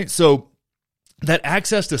 right? So that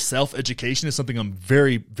access to self-education is something I'm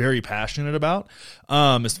very, very passionate about,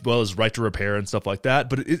 as well as right to repair and stuff like that.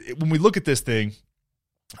 But when we look at this thing,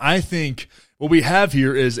 I think what we have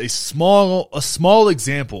here is a small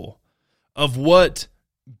example of what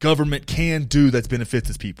government can do that benefits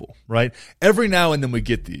its people, right? Every now and then we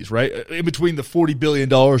get these, right? In between the $40 billion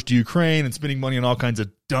to Ukraine and spending money on all kinds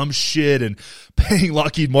of dumb shit and paying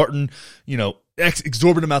Lockheed Martin,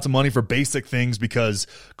 exorbitant amounts of money for basic things because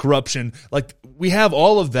corruption, like we have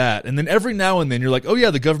all of that. And then every now and then you're like, oh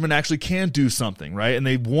yeah, the government actually can do something, right? And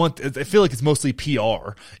I feel like it's mostly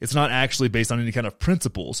PR. It's not actually based on any kind of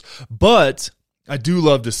principles, but I do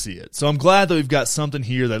love to see it. So I'm glad that we've got something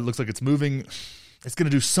here that looks like it's moving. It's going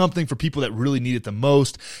to do something for people that really need it the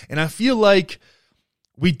most. And I feel like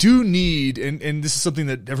we do need, and this is something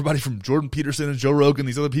that everybody from Jordan Peterson and Joe Rogan,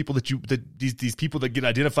 these other people these people that get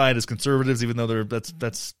identified as conservatives, even though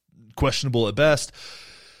that's questionable at best.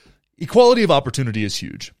 Equality of opportunity is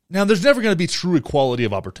huge. Now, there's never going to be true equality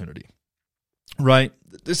of opportunity, right?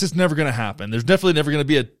 This is never going to happen. There's definitely never going to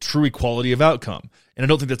be a true equality of outcome. And I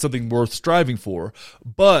don't think that's something worth striving for.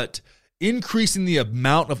 But increasing the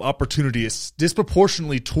amount of opportunity is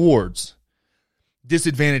disproportionately towards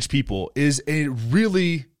disadvantaged people is a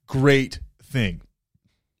really great thing.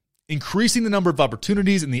 Increasing the number of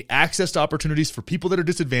opportunities and the access to opportunities for people that are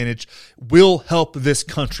disadvantaged will help this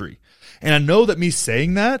country. And I know that me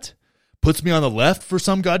saying that puts me on the left for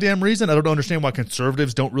some goddamn reason. I don't understand why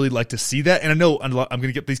conservatives don't really like to see that. And I know I'm going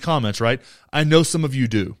to get these comments, right? I know some of you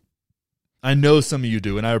do. And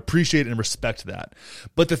I appreciate and respect that.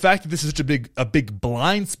 But the fact that this is such a big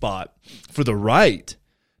blind spot for the right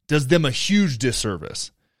does them a huge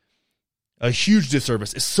disservice. a huge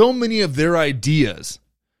disservice is so many of their ideas,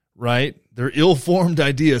 right? Their ill-formed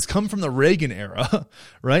ideas come from the Reagan era,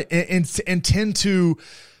 right? And tend to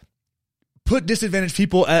put disadvantaged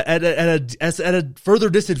people at a further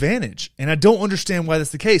disadvantage. And I don't understand why that's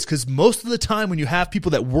the case, because most of the time when you have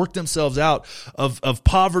people that work themselves out of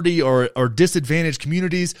poverty or disadvantaged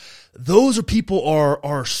communities, those are people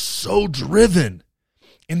are so driven,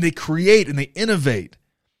 and they create and they innovate.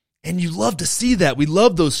 And you love to see that. We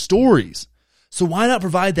love those stories. So why not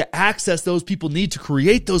provide the access those people need to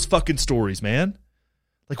create those fucking stories, man?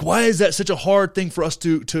 Like, why is that such a hard thing for us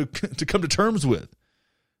to come to terms with?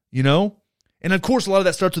 You know? And of course, a lot of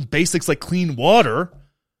that starts with basics like clean water,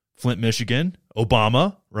 Flint, Michigan,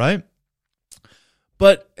 Obama, right?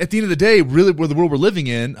 But at the end of the day, really, where the world we're living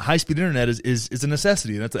in, high-speed internet is a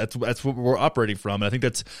necessity. And that's what we're operating from. And I think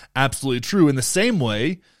that's absolutely true. In the same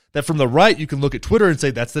way that from the right, you can look at Twitter and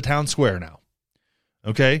say, that's the town square now.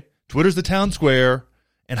 Okay? Twitter's the town square,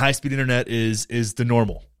 and high-speed internet is the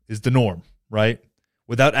norm, right?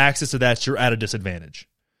 Without access to that, you're at a disadvantage.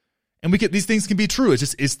 And these things can be true.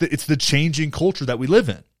 It's the changing culture that we live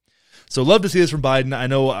in. So love to see this from Biden. I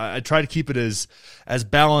know I try to keep it as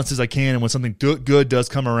balanced as I can, and when something good does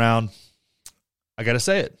come around, I got to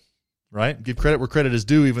say it, right? Give credit where credit is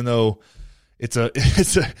due, even though it's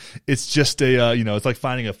just it's like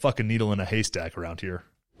finding a fucking needle in a haystack around here.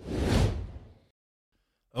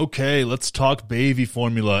 Okay, let's talk baby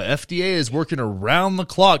formula. FDA is working around the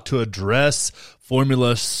clock to address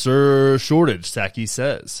formula shortage, Psaki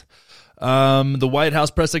says. The White House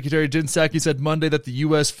press secretary Jen Psaki said Monday that the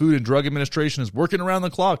U.S. Food and Drug Administration is working around the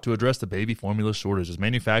clock to address the baby formula shortage. As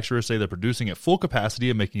manufacturers say they're producing at full capacity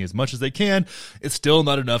and making as much as they can, it's still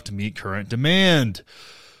not enough to meet current demand.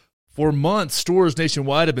 For months, stores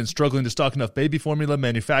nationwide have been struggling to stock enough baby formula.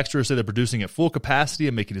 Manufacturers say they're producing at full capacity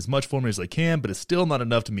and making as much formula as they can, but it's still not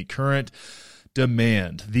enough to meet current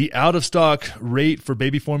demand. The out-of-stock rate for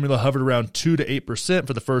baby formula hovered around 2 to 8%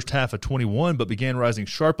 for the first half of 21, but began rising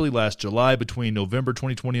sharply last July between November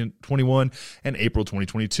 2021 and April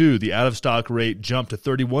 2022. The out-of-stock rate jumped to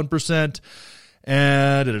 31%.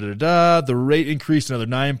 And the rate increased another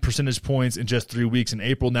 9 percentage points in just 3 weeks. In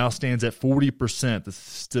April, now stands at 40%. The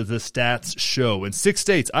stats show. In 6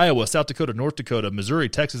 states, Iowa, South Dakota, North Dakota, Missouri,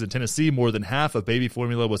 Texas, and Tennessee, more than half of baby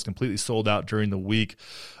formula was completely sold out during the week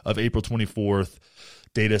of April 24th,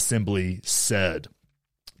 Data Assembly said.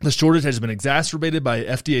 The shortage has been exacerbated by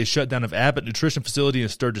FDA's shutdown of Abbott Nutrition Facility in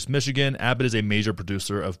Sturgis, Michigan. Abbott is a major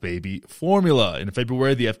producer of baby formula. In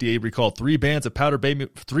February, the FDA recalled 3 brands of powdered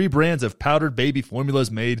baby formulas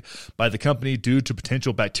made by the company due to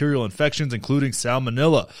potential bacterial infections, including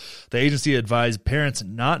salmonella. The agency advised parents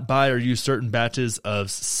not buy or use certain batches of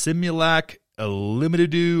Similac,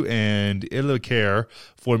 Limited and Ilicare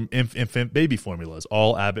for infant baby formulas,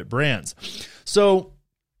 all Abbott brands. So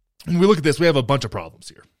when we look at this, we have a bunch of problems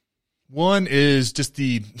here. One is just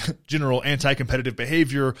the general anti-competitive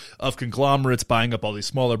behavior of conglomerates buying up all these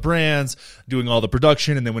smaller brands, doing all the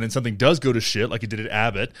production, and then when something does go to shit, like it did at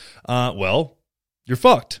Abbott, well, you're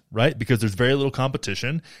fucked, right? Because there's very little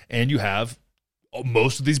competition, and you have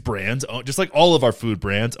most of these brands, just like all of our food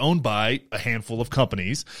brands, owned by a handful of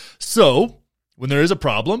companies. So when there is a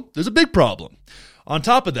problem, there's a big problem. On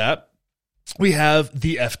top of that, we have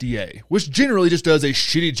the FDA, which generally just does a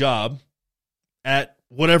shitty job at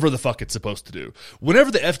whatever the fuck it's supposed to do.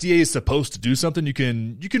 Whenever the FDA is supposed to do something, you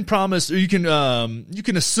can promise, or you can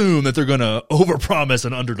assume that they're going to overpromise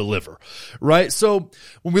and underdeliver, right? So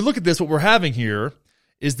when we look at this, what we're having here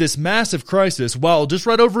is this massive crisis. While just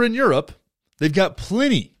right over in Europe, they've got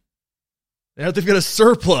plenty. They've got a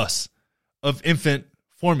surplus of infant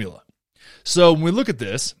formula. So when we look at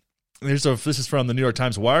this, this is from the New York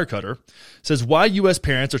Times Wirecutter. It says why U.S.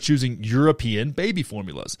 parents are choosing European baby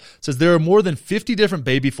formulas. It says there are more than 50 different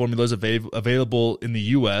baby formulas available in the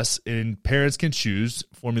U.S., and parents can choose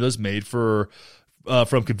formulas made from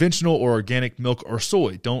conventional or organic milk or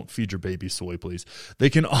soy. Don't feed your baby soy, please. They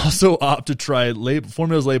can also opt to try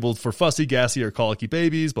formulas labeled for fussy, gassy, or colicky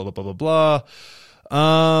babies, blah, blah, blah, blah, blah.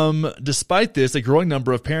 Despite this, a growing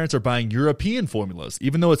number of parents are buying European formulas,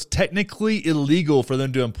 even though it's technically illegal for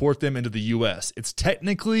them to import them into the U.S. It's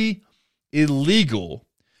technically illegal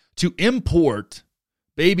to import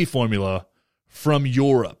baby formula from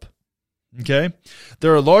Europe. Okay?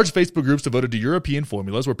 There are large Facebook groups devoted to European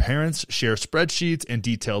formulas where parents share spreadsheets and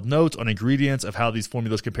detailed notes on ingredients of how these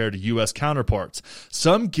formulas compare to U.S. counterparts.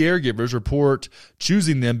 Some caregivers report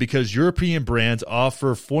choosing them because European brands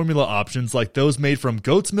offer formula options like those made from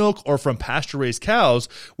goat's milk or from pasture-raised cows,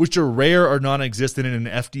 which are rare or non-existent in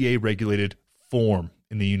an FDA-regulated form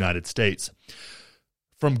in the United States.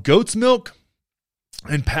 From goat's milk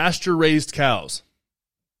and pasture-raised cows.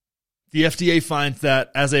 The FDA finds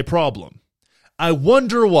that as a problem. I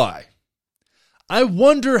wonder why. I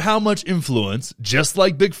wonder how much influence, just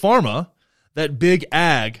like Big Pharma, that Big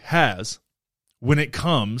Ag has when it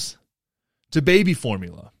comes to baby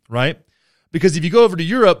formula, right? Because if you go over to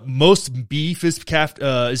Europe, most beef is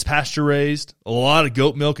pasture-raised, a lot of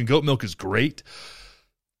goat milk, and goat milk is great.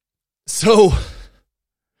 So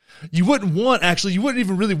you wouldn't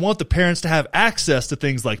even really want the parents to have access to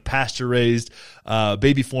things like pasture-raised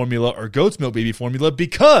baby formula or goat's milk baby formula,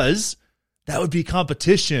 because that would be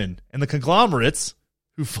competition. And the conglomerates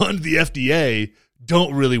who fund the FDA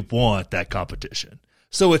don't really want that competition.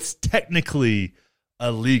 So it's technically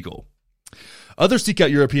illegal. Others seek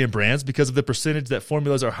out European brands because of the percentage that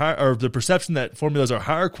formulas are high, or the perception that formulas are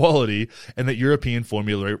higher quality and that European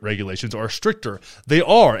formula regulations are stricter. They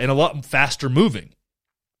are, and a lot faster moving.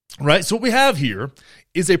 Right? So what we have here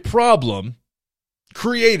is a problem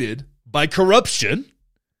created by corruption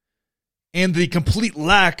and the complete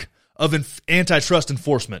lack of antitrust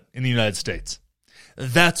enforcement in the United States.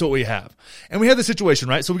 That's what we have. And we have the situation,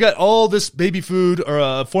 right? So we got all this baby food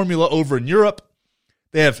or formula over in Europe.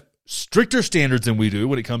 They have stricter standards than we do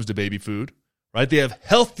when it comes to baby food, right? They have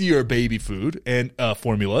healthier baby food and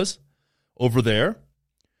formulas over there.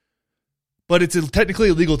 But it's technically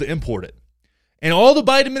illegal to import it. And all the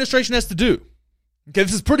Biden administration has to do, okay,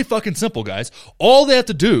 this is pretty fucking simple, guys. All they have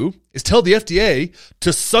to do is tell the FDA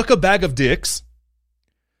to suck a bag of dicks,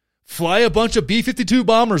 fly a bunch of B-52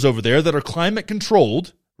 bombers over there that are climate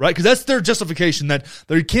controlled, right? Because that's their justification, that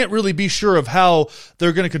they can't really be sure of how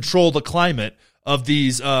they're going to control the climate of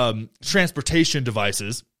these transportation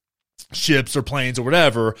devices, ships or planes or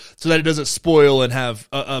whatever, so that it doesn't spoil and have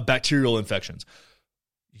bacterial infections.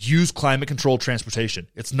 Use climate-controlled transportation.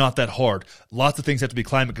 It's not that hard. Lots of things have to be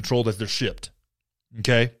climate-controlled as they're shipped.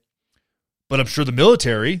 Okay? But I'm sure the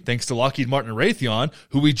military, thanks to Lockheed Martin and Raytheon,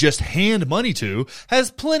 who we just hand money to, has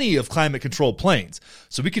plenty of climate-controlled planes.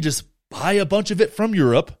 So we could just buy a bunch of it from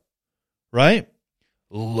Europe, right?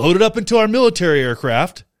 Load it up into our military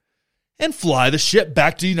aircraft, and fly the ship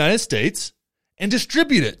back to the United States and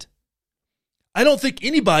distribute it. I don't think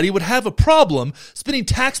anybody would have a problem spending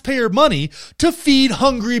taxpayer money to feed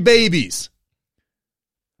hungry babies.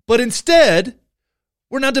 But instead,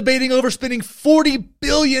 we're now debating over spending $40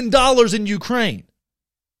 billion in Ukraine.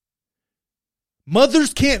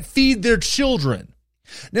 Mothers can't feed their children.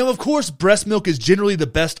 Now, of course, breast milk is generally the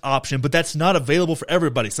best option, but that's not available for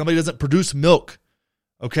everybody. Somebody doesn't produce milk,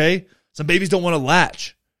 okay? Some babies don't want to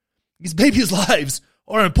latch. These babies' lives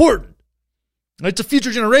are important. Right, to future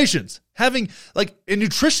generations. Having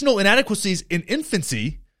nutritional inadequacies in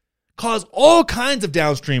infancy cause all kinds of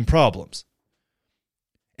downstream problems.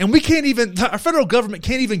 And our federal government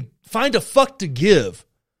can't even find a fuck to give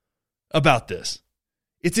about this.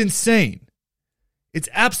 It's insane. It's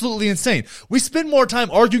absolutely insane. We spend more time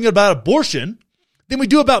arguing about abortion than we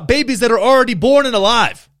do about babies that are already born and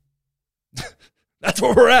alive. That's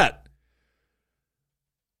where we're at.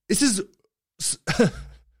 This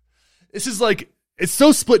is like, it's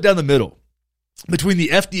so split down the middle between the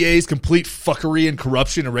FDA's complete fuckery and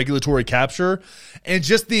corruption and regulatory capture and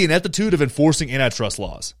just the ineptitude of enforcing antitrust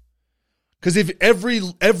laws. Because if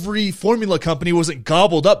every formula company wasn't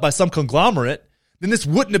gobbled up by some conglomerate, then this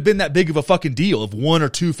wouldn't have been that big of a fucking deal if one or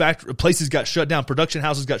two places got shut down, production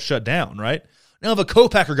houses got shut down, right? Now if a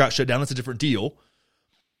co-packer got shut down, that's a different deal.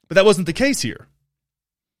 But that wasn't the case here.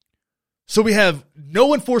 So we have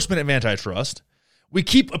no enforcement of antitrust. We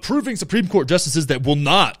keep approving Supreme Court justices that will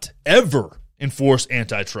not ever enforce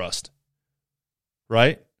antitrust,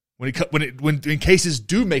 right? When cases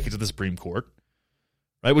do make it to the Supreme Court,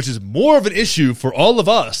 right, which is more of an issue for all of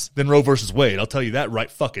us than Roe versus Wade. I'll tell you that right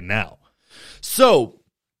fucking now. So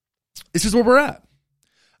this is where we're at.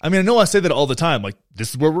 I mean, I know I say that all the time. Like,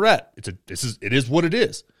 this is where we're at. It is what it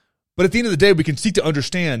is. But at the end of the day, we can seek to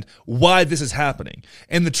understand why this is happening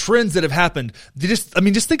and the trends that have happened.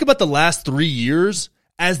 Just think about the last 3 years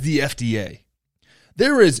as the FDA.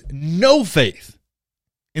 There is no faith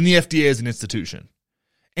in the FDA as an institution,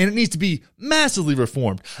 and it needs to be massively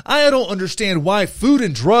reformed. I don't understand why food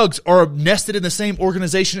and drugs are nested in the same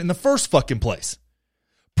organization in the first fucking place.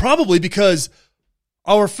 Probably because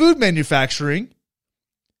our food manufacturing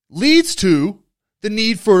leads to the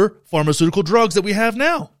need for pharmaceutical drugs that we have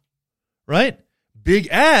now. Right? Big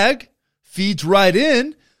Ag feeds right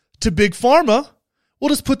in to Big Pharma. We'll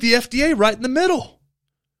just put the FDA right in the middle.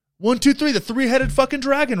 1, 2, 3, the three-headed fucking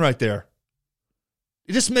dragon right there.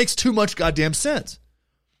 It just makes too much goddamn sense.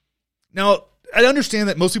 Now, I understand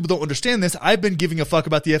that most people don't understand this. I've been giving a fuck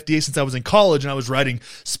about the FDA since I was in college, and I was writing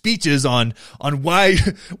speeches on why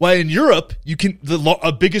in Europe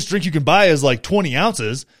the biggest drink you can buy is like 20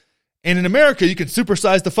 ounces, and in America you can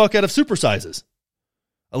supersize the fuck out of supersizes.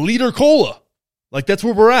 A liter cola, like that's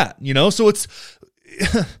where we're at, you know. So it's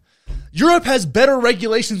Europe has better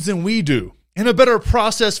regulations than we do, and a better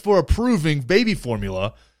process for approving baby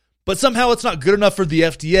formula, but somehow it's not good enough for the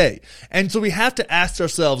FDA, and so we have to ask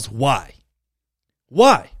ourselves why.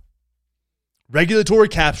 Why? Regulatory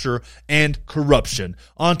capture and corruption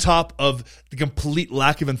on top of the complete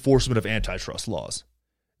lack of enforcement of antitrust laws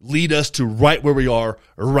lead us to right where we are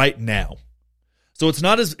right now. So it's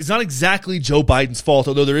not exactly Joe Biden's fault,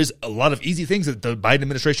 although there is a lot of easy things that the Biden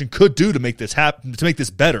administration could do to make this happen, to make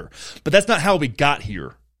this better. But that's not how we got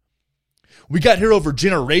here. We got here over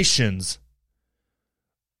generations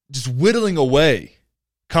just whittling away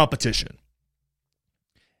competition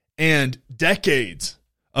and decades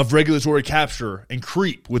of regulatory capture and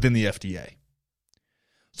creep within the FDA.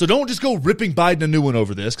 So don't just go ripping Biden a new one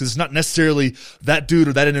over this, because it's not necessarily that dude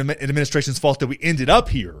or that administration's fault that we ended up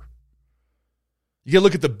here. You got to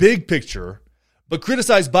look at the big picture, but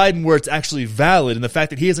criticize Biden where it's actually valid, and the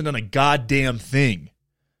fact that he hasn't done a goddamn thing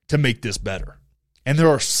to make this better. And there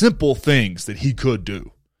are simple things that he could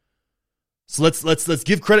do. So let's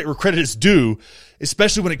give credit where credit is due,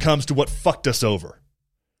 especially when it comes to what fucked us over.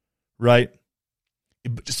 Right?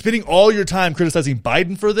 Spending all your time criticizing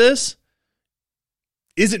Biden for this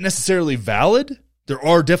isn't necessarily valid. There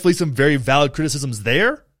are definitely some very valid criticisms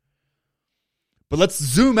there. But let's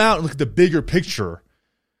zoom out and look at the bigger picture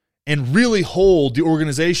and really hold the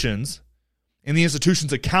organizations and the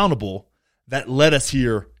institutions accountable that led us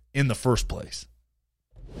here in the first place.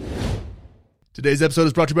 Today's episode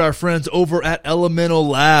is brought to you by our friends over at Elemental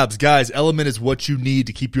Labs. Guys, Element is what you need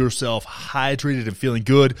to keep yourself hydrated and feeling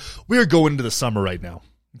good. We are going into the summer right now,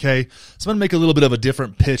 okay? So I'm going to make a little bit of a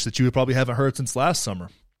different pitch that you probably haven't heard since last summer.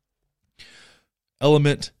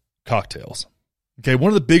 Element cocktails. Okay, one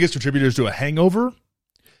of the biggest contributors to a hangover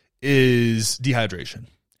is dehydration.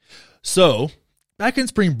 So back in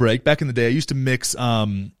spring break, back in the day, I used to mix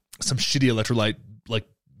some shitty electrolyte like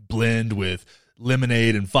blend with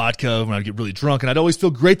lemonade and vodka when I'd get really drunk, and I'd always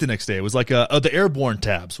feel great the next day. It was like the Airborne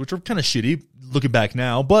tabs, which are kind of shitty looking back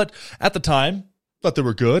now, but at the time, thought they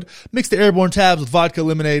were good. Mix the Airborne tabs with vodka,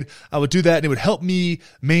 lemonade. I would do that, and it would help me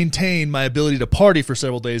maintain my ability to party for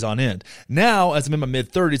several days on end. Now, as I'm in my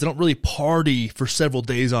mid-30s, I don't really party for several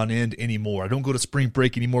days on end anymore. I don't go to spring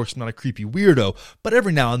break anymore because I'm not a creepy weirdo. But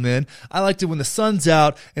every now and then, I like to, when the sun's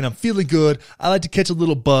out and I'm feeling good, I like to catch a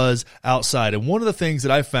little buzz outside. And one of the things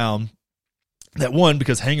that I found that one,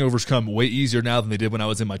 because hangovers come way easier now than they did when I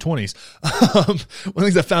was in my 20s. One of the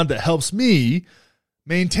things I found that helps me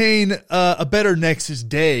maintain a better next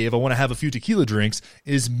day if I want to have a few tequila drinks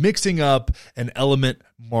is mixing up an Element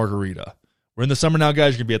margarita. We're in the summer now,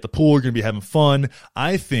 guys. You're going to be at the pool. You're going to be having fun.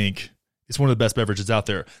 I think it's one of the best beverages out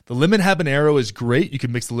there. The lemon habanero is great. You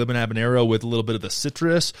can mix the lemon habanero with a little bit of the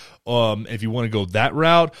citrus if you want to go that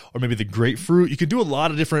route, or maybe the grapefruit. You can do a lot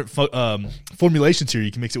of different formulations here.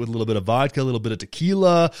 You can mix it with a little bit of vodka, a little bit of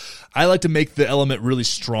tequila. I like to make the Element really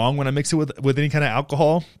strong when I mix it with any kind of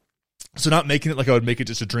alcohol. So not making it like I would make it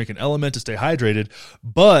just to drink an Element to stay hydrated,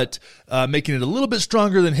 but making it a little bit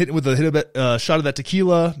stronger than hitting with a shot of that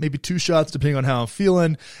tequila, maybe 2 shots depending on how I'm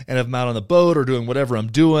feeling, and if I'm out on the boat or doing whatever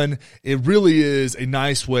I'm doing. It really is a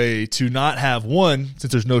nice way to not have one,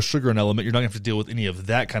 since there's no sugar in Element, you're not going to have to deal with any of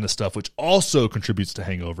that kind of stuff, which also contributes to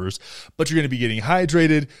hangovers, but you're going to be getting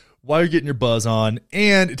hydrated while you're getting your buzz on,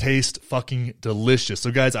 and it tastes fucking delicious.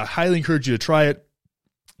 So guys, I highly encourage you to try it.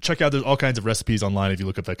 Check out, there's all kinds of recipes online if you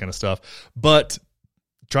look up that kind of stuff. But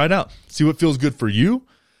try it out. See what feels good for you.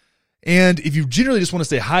 And if you generally just want to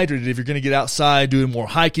stay hydrated, if you're going to get outside, doing more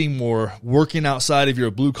hiking, more working outside, if you're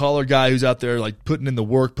a blue-collar guy who's out there like putting in the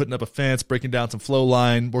work, putting up a fence, breaking down some flow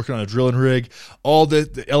line, working on a drilling rig, all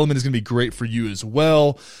the Element is going to be great for you as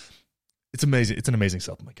well. It's amazing. It's an amazing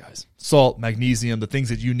supplement, guys. Salt, magnesium, the things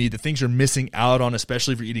that you need, the things you're missing out on,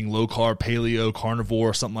 especially if you're eating low-carb, paleo,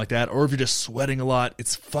 carnivore, or something like that, or if you're just sweating a lot.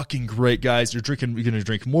 It's fucking great, guys. You're going to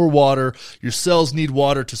drink more water. Your cells need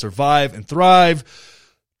water to survive and thrive.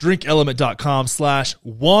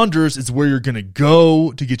 DrinkElement.com/Wanders is where you're going to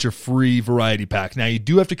go to get your free variety pack. Now, you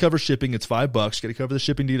do have to cover shipping. It's $5. You got to cover the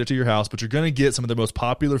shipping to get it to your house, but you're going to get some of the most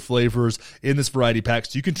popular flavors in this variety pack,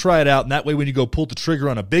 so you can try it out, and that way when you go pull the trigger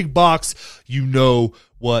on a big box, you know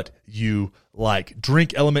what you like.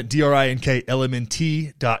 Drink Element,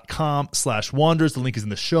 DrinkElement.com/Wanders. The link is in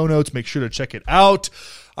the show notes. Make sure to check it out.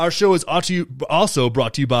 Our show is also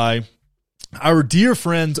brought to you by Our dear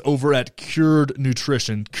friends over at Cured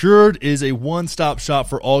Nutrition. Cured is a one-stop shop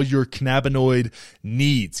for all your cannabinoid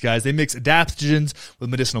needs, guys. They mix adaptogens with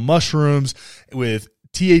medicinal mushrooms, with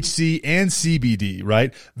THC and CBD,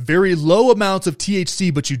 right? Very low amounts of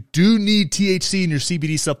THC, but you do need THC in your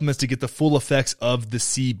CBD supplements to get the full effects of the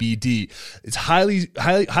CBD. It's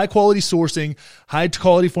high quality sourcing, high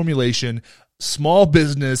quality formulation, small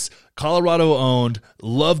business, Colorado owned,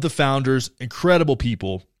 love the founders, incredible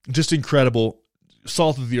people. Just incredible,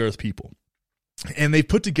 salt of the earth people. And they've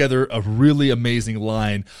put together a really amazing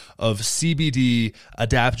line of CBD,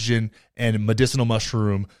 adaptogen, and medicinal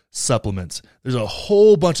mushroom supplements. There's a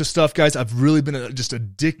whole bunch of stuff, guys. I've really been just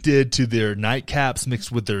addicted to their nightcaps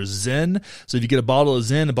mixed with their Zen. So if you get a bottle of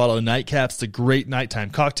Zen, a bottle of nightcaps, it's a great nighttime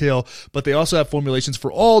cocktail. But they also have formulations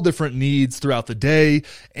for all different needs throughout the day.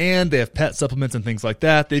 And they have pet supplements and things like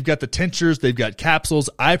that. They've got the tinctures. They've got capsules.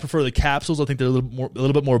 I prefer the capsules. I think they're a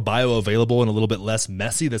little bit more bioavailable and a little bit less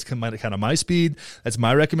messy. That's kind of my speed. That's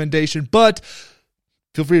my recommendation. But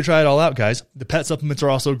feel free to try it all out, guys. The pet supplements are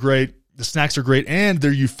also great. The snacks are great, and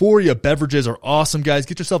their Euphoria beverages are awesome, guys.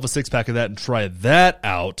 Get yourself a 6-pack of that and try that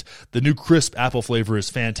out. The new crisp apple flavor is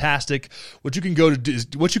fantastic. What you can do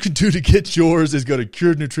to get yours is go to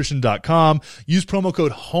curednutrition.com. Use promo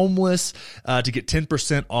code HOMELESS to get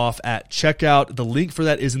 10% off at checkout. The link for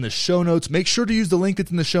that is in the show notes. Make sure to use the link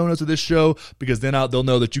that's in the show notes of this show, because then they'll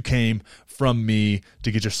know that you came from me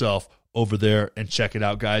to get yourself over there and check it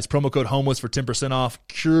out, guys. Promo code HOMELESS for 10% off,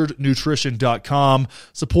 curednutrition.com.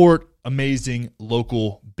 Support amazing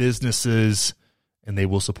local businesses, and they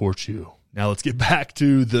will support you. Now let's get back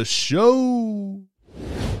to the show.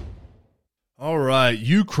 All right,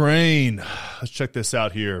 Ukraine. Let's check this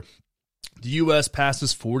out here. The U.S.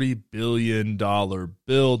 passes $40 billion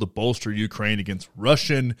bill to bolster Ukraine against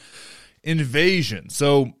Russian invasion.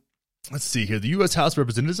 So let's see here. The U.S. House of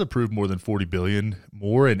Representatives approved more than $40 billion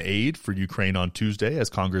more in aid for Ukraine on Tuesday as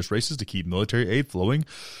Congress races to keep military aid flowing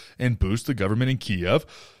and boost the government in Kyiv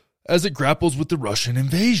as it grapples with the Russian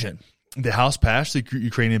invasion. The House passed the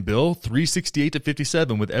Ukrainian bill 368 to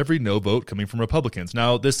 57, with every no vote coming from Republicans.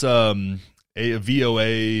 Now, this VOA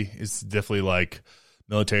is definitely like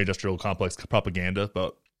military-industrial complex propaganda,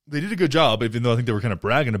 but they did a good job, even though I think they were kind of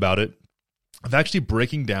bragging about it, of actually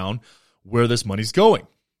breaking down where this money's going.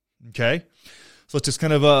 Okay, so let's just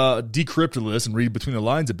kind of decrypt this and read between the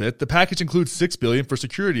lines a bit. The package includes $6 billion for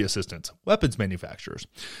security assistance, weapons manufacturers,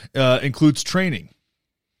 includes training,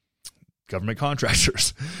 government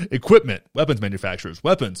contractors, equipment, weapons manufacturers,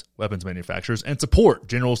 weapons manufacturers, and support,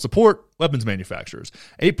 general support, weapons manufacturers.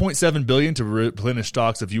 $8.7 billion to replenish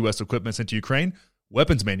stocks of U.S. equipment sent to Ukraine,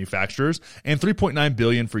 weapons manufacturers, and $3.9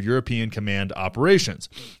 billion for European command operations.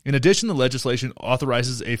 In addition, the legislation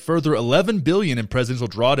authorizes a further $11 billion in presidential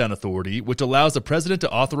drawdown authority, which allows the president to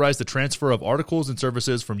authorize the transfer of articles and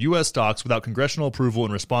services from U.S. stocks without congressional approval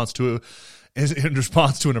in response to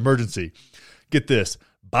an emergency. Get this.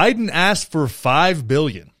 Biden asked for $5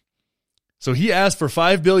 billion. So he asked for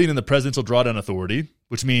 $5 billion in the presidential drawdown authority,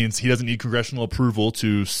 which means he doesn't need congressional approval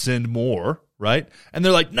to send more, right? And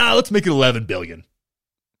they're like, nah, let's make it $11 billion.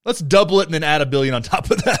 Let's double it and then add $1 billion on top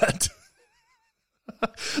of that.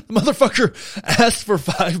 The motherfucker asked for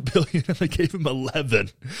 $5 billion and they gave him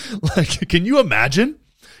 11. Like, can you imagine?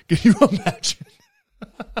 You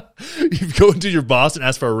go into your boss and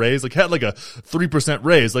ask for a raise, like had like a 3%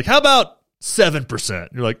 raise. Like, how about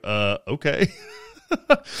 7%? You're like, okay.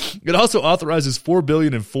 It also authorizes $4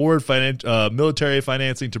 billion in foreign military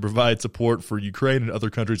financing to provide support for Ukraine and other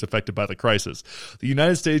countries affected by the crisis. The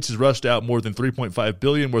United States has rushed out more than $3.5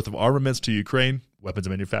 billion worth of armaments to Ukraine, weapons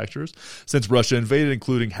manufacturers, since Russia invaded,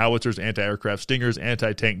 including howitzers, anti-aircraft Stingers,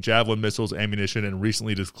 anti-tank Javelin missiles, ammunition, and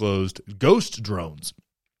recently disclosed ghost drones.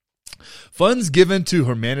 Funds given to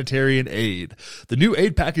humanitarian aid. The new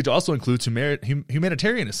aid package also includes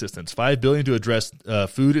humanitarian assistance, $5 billion to address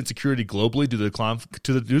food insecurity globally due to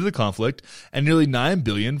the conflict, and nearly $9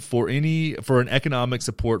 billion for an economic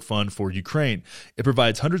support fund for Ukraine. It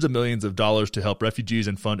provides hundreds of millions of dollars to help refugees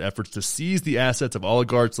and fund efforts to seize the assets of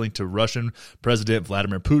oligarchs linked to Russian President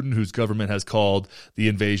Vladimir Putin, whose government has called the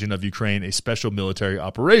invasion of Ukraine a special military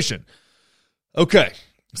operation. Okay.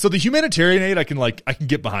 So the humanitarian aid I can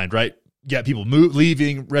get behind, right? Yeah, people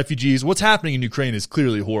leaving, refugees. What's happening in Ukraine is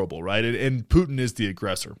clearly horrible, right? And Putin is the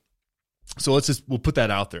aggressor. So we'll put that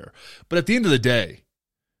out there. But at the end of the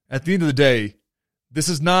day, this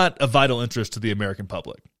is not a vital interest to the American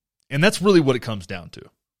public. And that's really what it comes down to,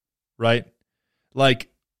 right?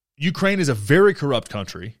 Like, Ukraine is a very corrupt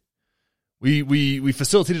country. We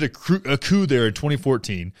facilitated a coup there in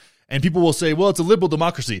 2014. And people will say, well, it's a liberal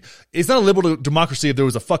democracy. It's not a liberal democracy if there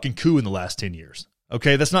was a fucking coup in the last 10 years.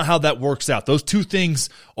 Okay, that's not how that works out. Those two things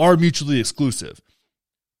are mutually exclusive.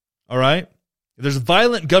 All right? If there's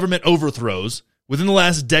violent government overthrows within the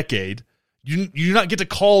last decade, you do not get to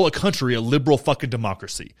call a country a liberal fucking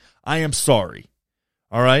democracy. I am sorry.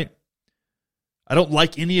 All right? I don't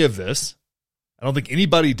like any of this. I don't think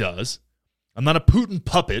anybody does. I'm not a Putin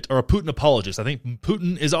puppet or a Putin apologist. I think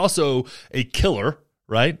Putin is also a killer,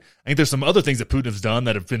 right? I think there's some other things that Putin has done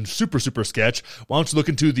that have been super, super sketch. Why don't you look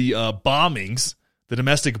into the bombings, the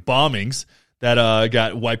domestic bombings that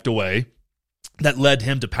got wiped away that led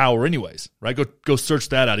him to power anyways, right? Go search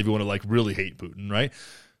that out if you want to like really hate Putin, right?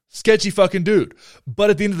 Sketchy fucking dude. But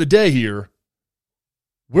at the end of the day here,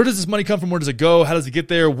 where does this money come from? Where does it go? How does it get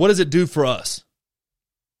there? What does it do for us?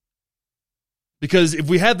 Because if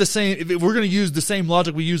we have the same, if we're going to use the same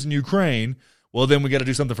logic we use in Ukraine, well, then we got to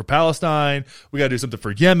do something for Palestine. We got to do something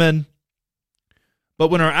for Yemen. But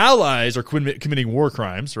when our allies are committing war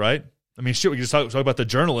crimes, right? I mean, shit, we can just talk about the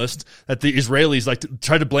journalist that the Israelis like to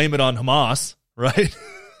try to blame it on Hamas, right?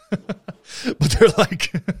 But they're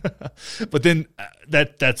like, but then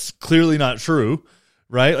that's clearly not true,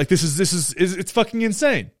 right? Like this is it's fucking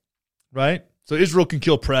insane, right? So Israel can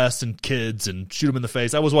kill press and kids and shoot them in the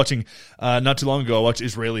face. I was watching, not too long ago, I watched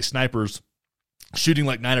Israeli snipers shooting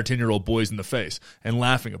like 9 or 10-year-old boys in the face and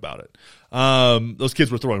laughing about it. Those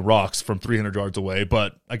kids were throwing rocks from 300 yards away,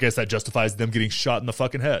 but I guess that justifies them getting shot in the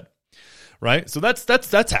fucking head, right? So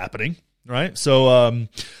that's happening, right? So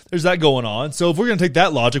there's that going on. So if we're going to take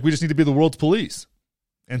that logic, we just need to be the world's police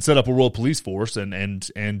and set up a world police force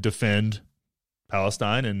and defend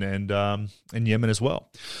Palestine and Yemen as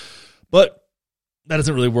well. But that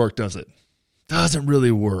doesn't really work, does it? Doesn't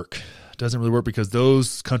really work. Doesn't really work because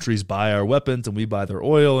those countries buy our weapons and we buy their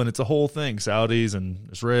oil, and it's a whole thing. Saudis and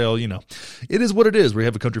Israel, you know. It is what it is. We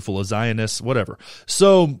have a country full of Zionists, whatever.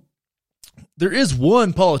 So there is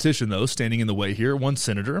one politician, though, standing in the way here, one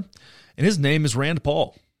senator, and his name is Rand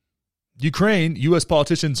Paul. Ukraine, U.S.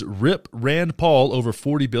 politicians rip Rand Paul over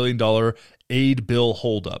 $40 billion aid bill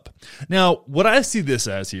holdup. Now, what I see this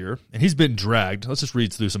as here, and he's been dragged. Let's just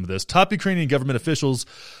read through some of this. Top Ukrainian government officials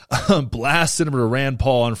blast Senator Rand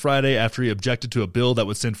Paul on Friday after he objected to a bill that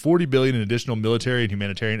would send $40 billion in additional military and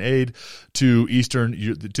humanitarian aid to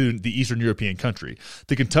the Eastern European country.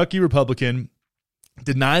 The Kentucky Republican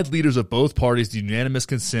denied leaders of both parties the unanimous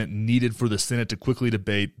consent needed for the Senate to quickly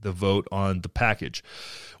debate the vote on the package,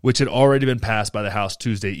 which had already been passed by the House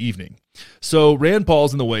Tuesday evening. So Rand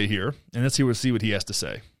Paul's in the way here, and let's see what he has to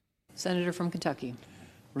say. Senator from Kentucky.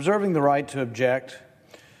 Reserving the right to object,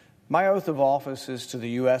 my oath of office is to the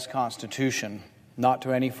U.S. Constitution, not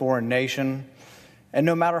to any foreign nation, and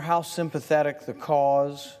no matter how sympathetic the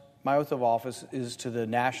cause, my oath of office is to the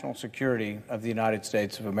national security of the United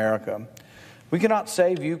States of America. We cannot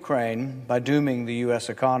save Ukraine by dooming the U.S.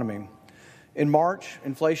 economy. In March,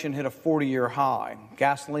 inflation hit a 40-year high.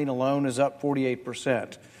 Gasoline alone is up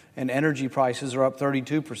 48%, and energy prices are up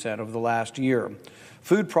 32% over the last year.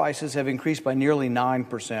 Food prices have increased by nearly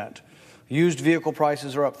 9%. Used vehicle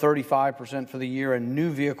prices are up 35% for the year, and new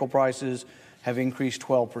vehicle prices have increased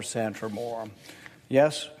 12% or more.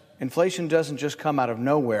 Yes, inflation doesn't just come out of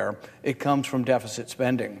nowhere. It comes from deficit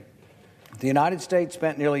spending. The United States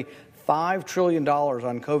spent nearly $5 trillion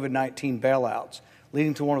on COVID-19 bailouts,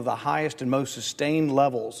 leading to one of the highest and most sustained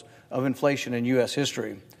levels of inflation in U.S.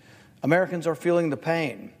 history. Americans are feeling the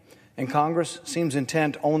pain, and Congress seems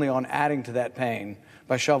intent only on adding to that pain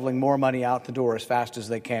by shoveling more money out the door as fast as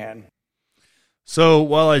they can. So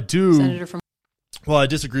while I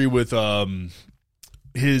disagree with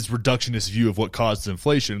his reductionist view of what causes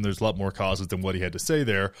inflation, there's a lot more causes than what he had to say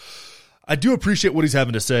there. I do appreciate what he's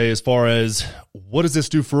having to say as far as what does this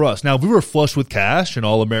do for us? Now, if we were flush with cash and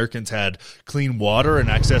all Americans had clean water and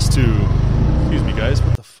access to, excuse me, guys,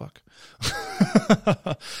 what the fuck?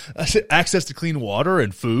 Access to clean water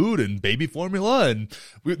and food and baby formula, and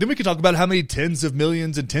then we could talk about how many tens of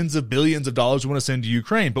millions and tens of billions of dollars we want to send to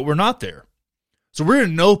Ukraine, but we're not there. So we're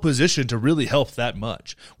in no position to really help that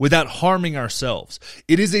much without harming ourselves.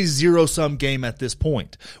 It is a zero-sum game at this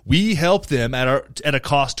point. We help them at a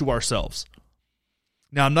cost to ourselves.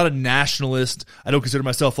 Now, I'm not a nationalist. I don't consider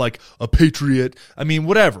myself like a patriot. I mean,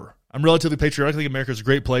 whatever. I'm relatively patriotic. I think America's a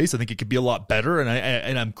great place. I think it could be a lot better,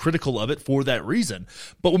 and I'm critical of it for that reason.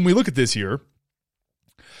 But when we look at this here,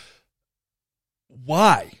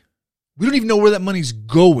 why? We don't even know where that money's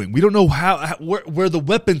going. We don't know where the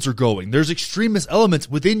weapons are going. There's extremist elements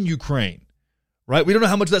within Ukraine, right? We don't know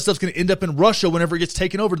how much of that stuff's going to end up in Russia whenever it gets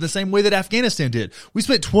taken over, the same way that Afghanistan did. We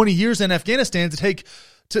spent 20 years in Afghanistan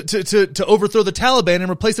to overthrow the Taliban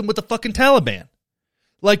and replace them with the fucking Taliban.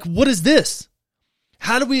 Like, what is this?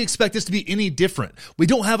 How do we expect this to be any different? We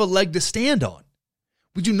don't have a leg to stand on.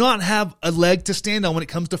 We do not have a leg to stand on when it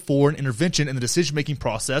comes to foreign intervention and the decision-making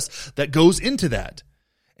process that goes into that.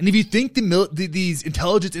 And if you think these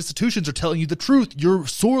intelligence institutions are telling you the truth, you're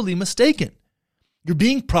sorely mistaken. You're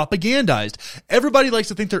being propagandized. Everybody likes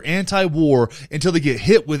to think they're anti-war until they get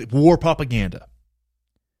hit with war propaganda.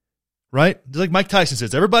 Right? Just like Mike Tyson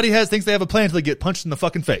says, everybody thinks they have a plan until they get punched in the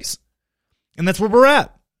fucking face. And that's where we're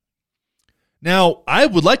at. Now, I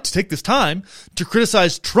would like to take this time to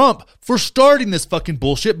criticize Trump for starting this fucking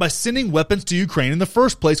bullshit by sending weapons to Ukraine in the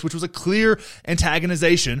first place, which was a clear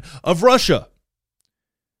antagonization of Russia.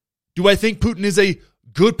 Do I think Putin is a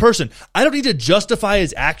good person? I don't need to justify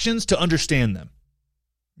his actions to understand them.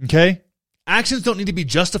 Okay? Actions don't need to be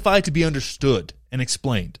justified to be understood and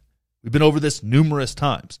explained. We've been over this numerous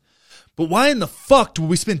times. But why in the fuck do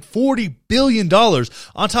we spend $40 billion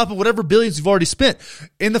on top of whatever billions we've already spent?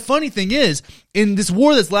 And the funny thing is, in this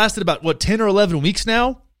war that's lasted about, 10 or 11 weeks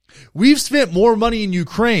now, we've spent more money in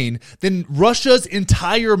Ukraine than Russia's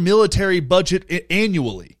entire military budget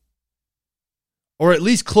annually. Or at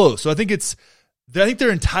least close. So I think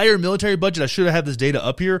their entire military budget, I should have had this data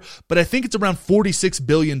up here, but I think it's around $46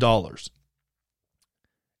 billion.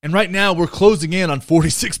 And right now, we're closing in on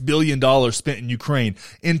 $46 billion spent in Ukraine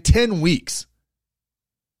in 10 weeks.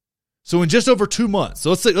 So in just over 2 months. So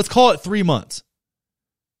let's call it 3 months.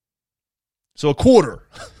 So a quarter.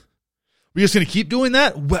 We're just going to keep doing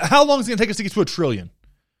that? How long is it going to take us to get to $1 trillion?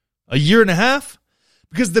 A year and a half?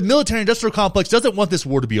 Because the military-industrial complex doesn't want this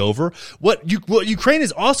war to be over. What Ukraine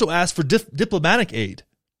has also asked for diplomatic aid.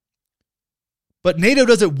 But NATO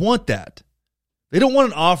doesn't want that. They don't want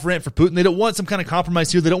an off-ramp for Putin. They don't want some kind of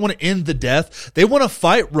compromise here. They don't want to end the death. They want to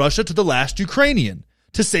fight Russia to the last Ukrainian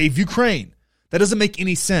to save Ukraine. That doesn't make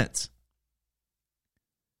any sense.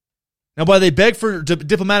 Now, while they beg for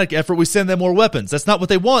diplomatic effort, we send them more weapons. That's not what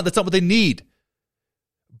they want. That's not what they need.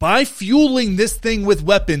 By fueling this thing with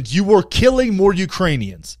weapons, you are killing more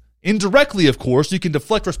Ukrainians. Indirectly, of course, you can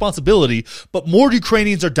deflect responsibility, but more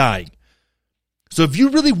Ukrainians are dying. So if you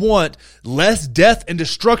really want less death and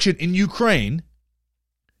destruction in Ukraine,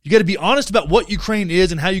 you got to be honest about what Ukraine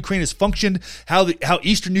is and how Ukraine has functioned, how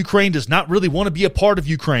Eastern Ukraine does not really want to be a part of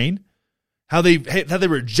Ukraine, how they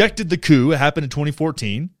rejected the coup. It happened in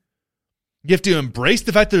 2014. You have to embrace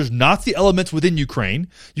the fact that there's Nazi elements within Ukraine.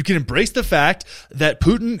 You can embrace the fact that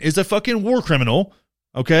Putin is a fucking war criminal,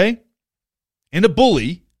 okay, and a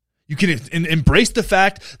bully. You can embrace the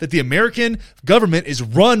fact that the American government is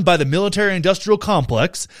run by the military-industrial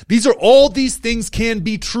complex. All these things can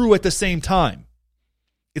be true at the same time.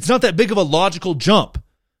 It's not that big of a logical jump,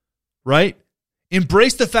 right?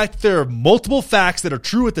 Embrace the fact that there are multiple facts that are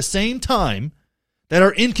true at the same time that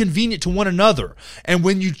are inconvenient to one another. And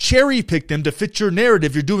when you cherry pick them to fit your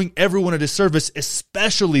narrative, you're doing everyone a disservice,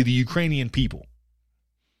 especially the Ukrainian people.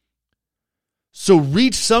 So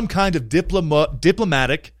reach some kind of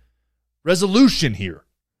diplomatic resolution here.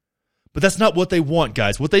 But that's not what they want,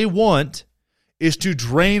 guys. What they want is to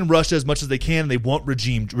drain Russia as much as they can, and they want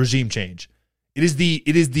regime change. It is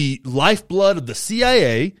the lifeblood of the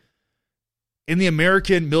CIA and the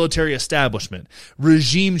American military establishment.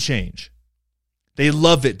 Regime change. They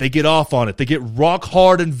love it. They get off on it. They get rock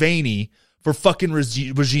hard and veiny for fucking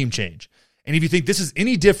regime change. And if you think this is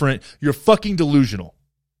any different, you're fucking delusional.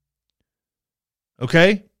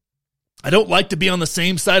 Okay? I don't like to be on the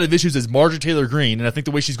same side of issues as Marjorie Taylor Greene, and I think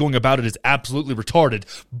the way she's going about it is absolutely retarded.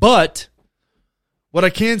 But what I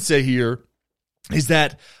can say here is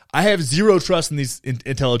that I have zero trust in these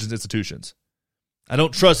intelligence institutions. I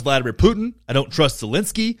don't trust Vladimir Putin. I don't trust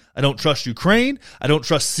Zelensky. I don't trust Ukraine. I don't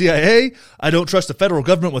trust CIA. I don't trust the federal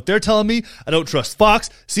government, what they're telling me. I don't trust Fox,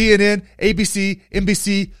 CNN, ABC,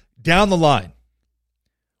 NBC, down the line.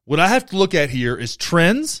 What I have to look at here is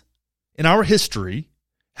trends in our history,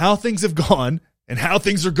 how things have gone and how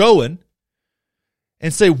things are going,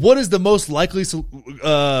 and say what is the most likely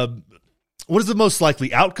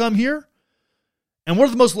outcome here, and what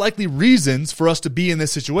are the most likely reasons for us to be in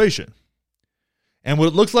this situation. And what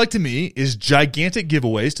it looks like to me is gigantic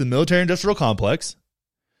giveaways to the military-industrial complex,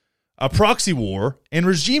 a proxy war, and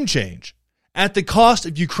regime change at the cost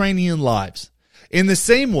of Ukrainian lives, in the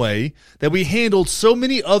same way that we handled so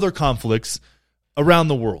many other conflicts around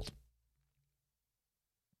the world.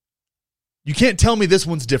 You can't tell me this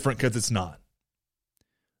one's different, because it's not.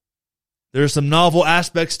 There are some novel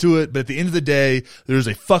aspects to it, but at the end of the day, there's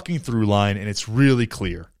a fucking through line, and it's really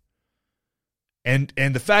clear. And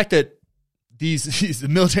the fact that the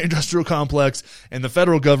military-industrial complex and the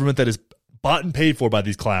federal government that is bought and paid for by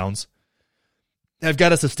these clowns have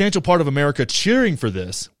got a substantial part of America cheering for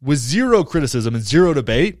this with zero criticism and zero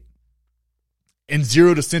debate and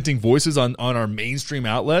zero dissenting voices on our mainstream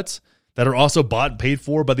outlets, that are also bought and paid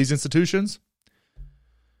for by these institutions.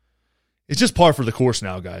 It's just par for the course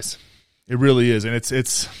now, guys. It really is. And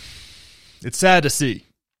it's sad to see.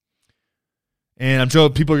 And I'm sure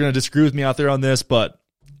people are going to disagree with me out there on this, but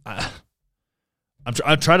I'm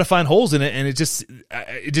trying to find holes in it, and it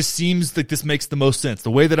just seems like this makes the most sense.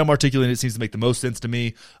 The way that I'm articulating it seems to make the most sense to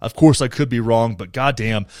me. Of course, I could be wrong, but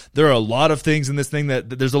goddamn, there are a lot of things in this thing that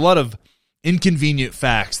there's a lot of inconvenient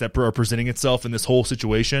facts that are presenting itself in this whole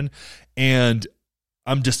situation, and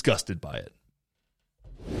I'm disgusted by it.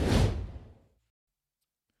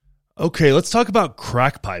 Okay, let's talk about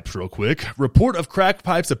crack pipes real quick. Report of crack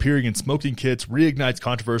pipes appearing in smoking kits reignites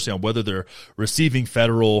controversy on whether they're receiving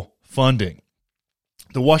federal funding.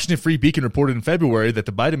 The Washington Free Beacon reported in February that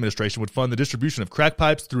the Biden administration would fund the distribution of crack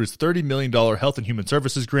pipes through its $30 million Health and Human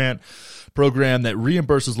Services grant program that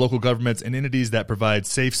reimburses local governments and entities that provide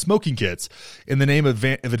safe smoking kits in the name of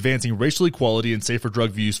advancing racial equality and safer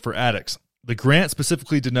drug use for addicts. The grant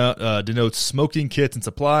specifically denotes smoking kits and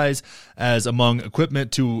supplies as among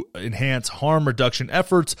equipment to enhance harm reduction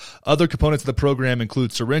efforts. Other components of the program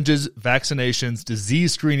include syringes, vaccinations,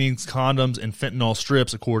 disease screenings, condoms, and fentanyl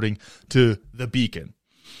strips, according to the Beacon.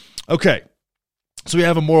 Okay, so we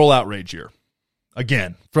have a moral outrage here.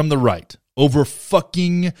 Again, from the right, over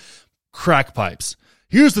fucking crack pipes.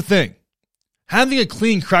 Here's the thing. Having a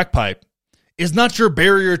clean crack pipe is not your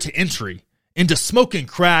barrier to entry into smoking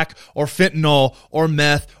crack or fentanyl or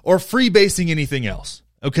meth or freebasing anything else,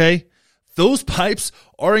 okay? Those pipes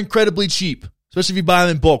are incredibly cheap, especially if you buy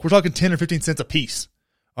them in bulk. We're talking 10 or 15 cents a piece,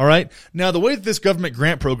 all right? Now, the way that this government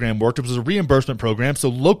grant program worked, it was a reimbursement program, so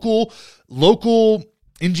local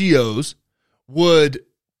NGOs would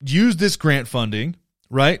use this grant funding,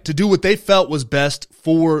 right, to do what they felt was best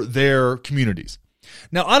for their communities.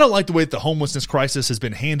 Now, I don't like the way that the homelessness crisis has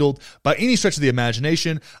been handled by any stretch of the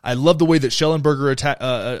imagination. I love the way that Schellenberger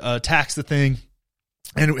attacks the thing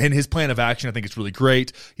and his plan of action. I think it's really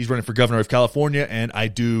great. He's running for governor of California, and I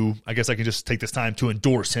guess I can just take this time to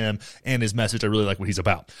endorse him and his message. I really like what he's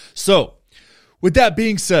about. So, with that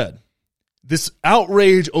being said, this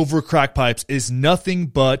outrage over crack pipes is nothing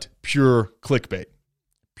but pure clickbait.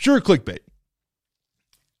 Pure clickbait.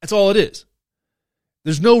 That's all it is.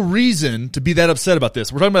 There's no reason to be that upset about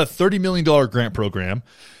this. We're talking about a $30 million grant program,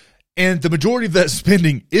 and the majority of that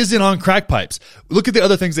spending isn't on crack pipes. Look at the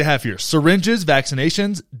other things they have here. Syringes,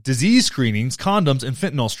 vaccinations, disease screenings, condoms, and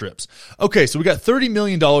fentanyl strips. Okay, so we got $30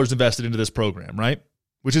 million invested into this program, right?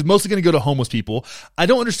 Which is mostly going to go to homeless people. I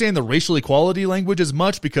don't understand the racial equality language as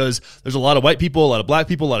much because there's a lot of white people, a lot of black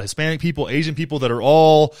people, a lot of Hispanic people, Asian people that are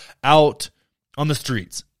all out on the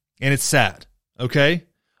streets. And it's sad, okay?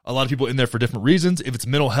 A lot of people in there for different reasons. If it's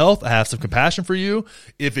mental health, I have some compassion for you.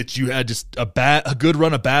 If it's you had just a good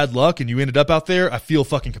run of bad luck and you ended up out there, I feel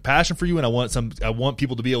fucking compassion for you, and I want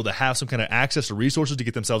people to be able to have some kind of access to resources to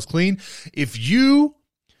get themselves clean. If you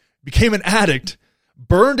became an addict,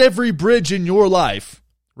 burned every bridge in your life,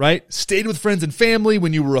 right? Stayed with friends and family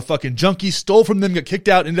when you were a fucking junkie, stole from them, got kicked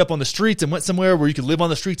out, ended up on the streets, and went somewhere where you could live on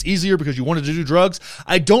the streets easier because you wanted to do drugs,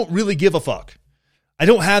 I don't really give a fuck. I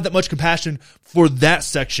don't have that much compassion for that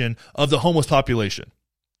section of the homeless population.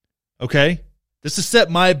 Okay? This is set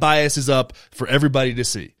my biases up for everybody to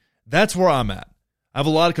see. That's where I'm at. I have a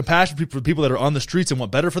lot of compassion for people that are on the streets and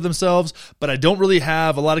want better for themselves, but I don't really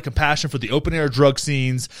have a lot of compassion for the open air drug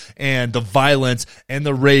scenes and the violence and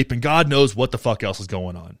the rape and God knows what the fuck else is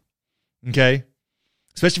going on. Okay?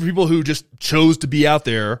 Especially for people who just chose to be out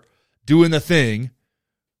there doing the thing.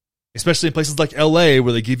 Especially in places like LA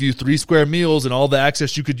where they give you 3 square meals and all the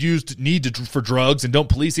access you could need for drugs and don't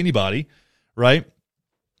police anybody, right?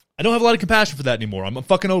 I don't have a lot of compassion for that anymore. I'm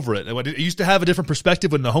fucking over it. I used to have a different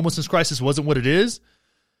perspective when the homelessness crisis wasn't what it is,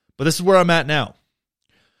 but this is where I'm at now.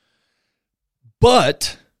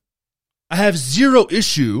 But I have zero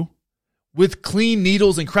issue with clean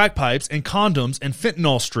needles and crack pipes and condoms and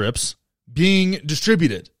fentanyl strips being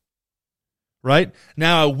distributed. Right?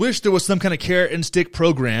 Now, I wish there was some kind of carrot and stick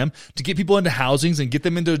program to get people into housings and get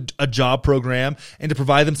them into a job program and to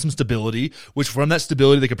provide them some stability, which from that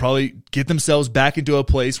stability, they could probably get themselves back into a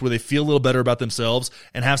place where they feel a little better about themselves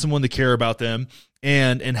and have someone to care about them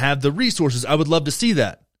and have the resources. I would love to see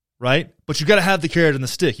that, right? But you got to have the carrot and the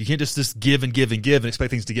stick. You can't just give and give and give and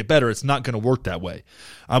expect things to get better. It's not going to work that way.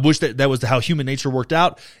 I wish that was how human nature worked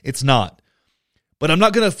out. It's not. But I'm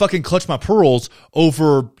not going to fucking clutch my pearls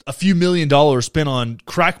over a few $1 million spent on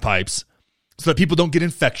crack pipes so that people don't get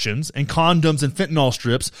infections and condoms and fentanyl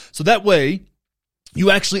strips. So that way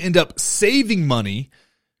you actually end up saving money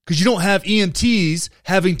because you don't have EMTs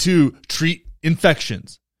having to treat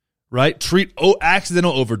infections, right? Treat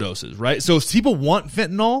accidental overdoses, right? So if people want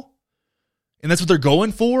fentanyl and that's what they're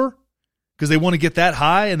going for, because they want to get that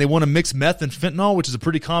high and they want to mix meth and fentanyl, which is a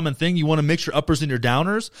pretty common thing. You want to mix your uppers and your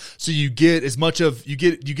downers so you get as much of you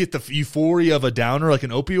get the euphoria of a downer like an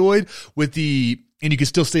opioid and you can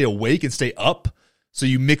still stay awake and stay up. So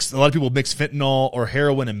a lot of people mix fentanyl or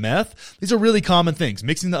heroin and meth. These are really common things,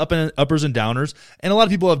 mixing the uppers and downers, and a lot of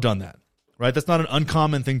people have done that, right? That's not an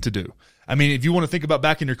uncommon thing to do. I mean, if you want to think about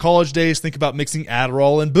back in your college days, think about mixing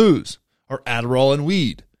Adderall and booze or Adderall and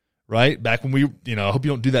weed. Right? Back when I hope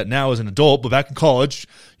you don't do that now as an adult, but back in college,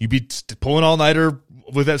 you'd be pulling all-nighter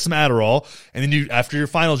with some Adderall, and then after your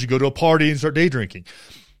finals, you go to a party and start day drinking.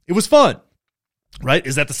 It was fun, right?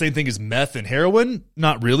 Is that the same thing as meth and heroin?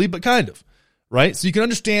 Not really, but kind of, right? So you can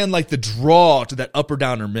understand like the draw to that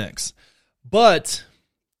upper-downer mix. But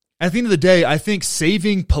at the end of the day, I think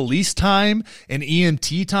saving police time and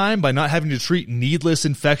EMT time by not having to treat needless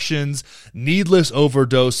infections, needless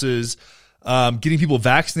overdoses, getting people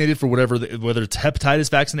vaccinated for whether it's hepatitis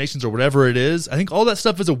vaccinations or whatever it is. I think all that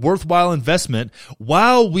stuff is a worthwhile investment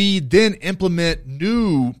while we then implement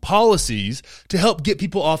new policies to help get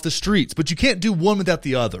people off the streets. But you can't do one without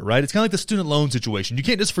the other, right? It's kind of like the student loan situation. You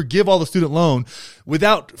can't just forgive all the student loan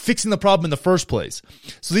without fixing the problem in the first place.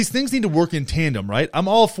 So these things need to work in tandem, right? I'm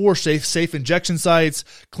all for safe injection sites,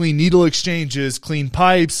 clean needle exchanges, clean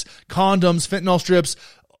pipes, condoms, fentanyl strips,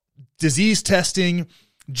 disease testing,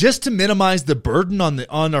 just to minimize the burden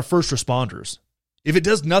on our first responders. If it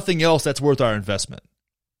does nothing else, that's worth our investment.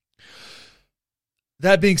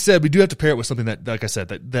 That being said, we do have to pair it with something that, like I said,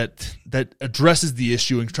 that addresses the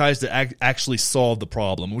issue and tries to actually solve the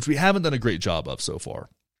problem, which we haven't done a great job of so far.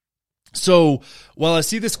 So while I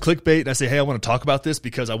see this clickbait and I say, hey, I want to talk about this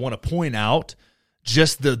because I want to point out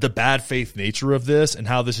just the bad faith nature of this and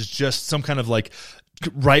how this is just some kind of like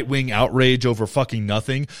right-wing outrage over fucking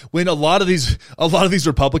nothing, when a lot of these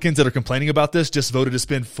Republicans that are complaining about this just voted to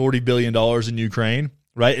spend $40 billion in Ukraine,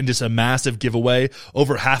 right? And just a massive giveaway.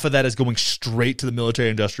 Over half of that is going straight to the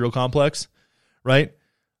military-industrial complex, right?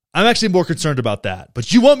 I'm actually more concerned about that.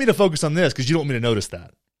 But you want me to focus on this because you don't want me to notice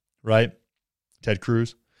that, right? Ted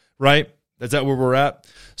Cruz, right? Is that where we're at?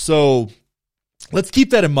 So let's keep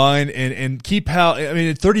that in mind and keep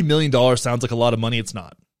 $30 million sounds like a lot of money. It's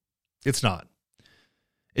not. It's not.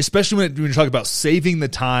 Especially when you talk about saving the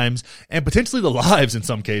times and potentially the lives in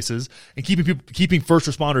some cases, and keeping first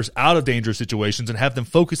responders out of dangerous situations and have them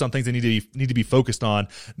focus on things they need to be focused on,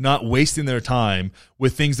 not wasting their time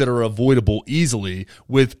with things that are avoidable easily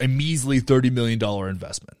with a measly $30 million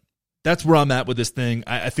investment. That's where I'm at with this thing.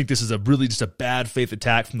 I think this is really just a bad faith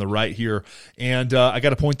attack from the right here, and I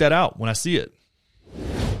got to point that out when I see it.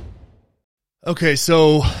 Okay,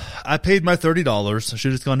 so I paid my $30. I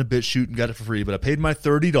should have just gone to BitChute and got it for free, but I paid my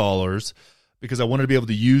 $30 because I wanted to be able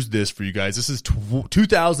to use this for you guys. This is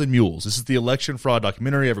 2,000 Mules. This is the election fraud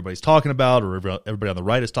documentary everybody's talking about, or everybody on the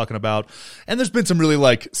right is talking about. And there's been some really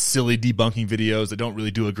like silly debunking videos that don't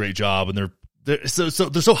really do a great job, and they're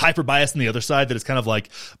so hyper biased on the other side that it's kind of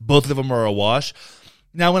like both of them are a wash.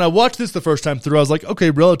 Now, when I watched this the first time through, I was like,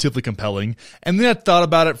 okay, relatively compelling. And then I thought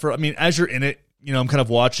about it as you're in it, I'm kind of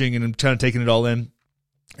watching and I'm kind of taking it all in.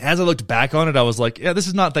 As I looked back on it, I was like, yeah, this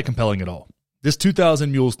is not that compelling at all. This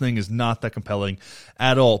 2,000 Mules thing is not that compelling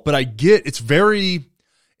at all. But I get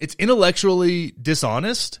it's intellectually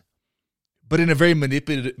dishonest, but in a very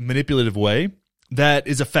manipulative way that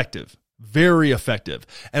is effective. Very effective.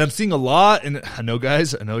 And I'm seeing a lot, and I know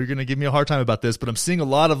guys, I know you're going to give me a hard time about this, but I'm seeing a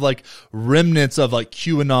lot of like remnants of like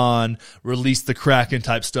QAnon, release the Kraken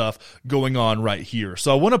type stuff going on right here.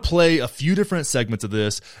 So I want to play a few different segments of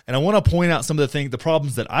this, and I want to point out some of the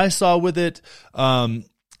problems that I saw with it. And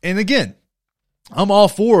again, I'm all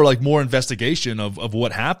for like more investigation of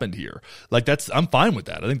what happened here. Like I'm fine with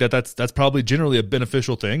that. I think that's probably generally a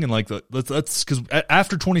beneficial thing. And like let's because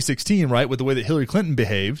after 2016, right, with the way that Hillary Clinton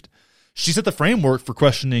behaved, she set the framework for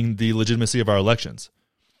questioning the legitimacy of our elections,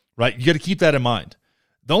 right? You got to keep that in mind.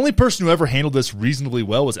 The only person who ever handled this reasonably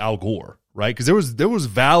well was Al Gore, right? Because there was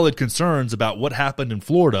valid concerns about what happened in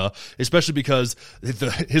Florida, especially because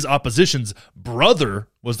his opposition's brother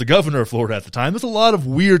was the governor of Florida at the time. There's a lot of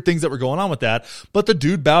weird things that were going on with that, but the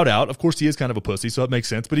dude bowed out. Of course, he is kind of a pussy, so it makes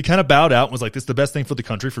sense, but he kind of bowed out and was like, this is the best thing for the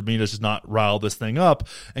country for me to just not rile this thing up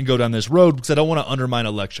and go down this road because I don't want to undermine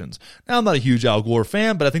elections. Now, I'm not a huge Al Gore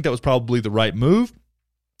fan, but I think that was probably the right move.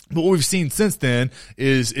 But what we've seen since then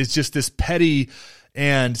is just this petty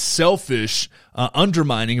and selfish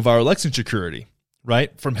undermining of our election security,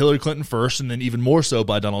 right? From Hillary Clinton first, and then even more so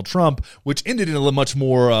by Donald Trump, which ended in a much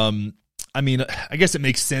more, I guess it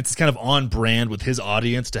makes sense. It's kind of on brand with his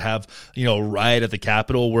audience to have, a riot at the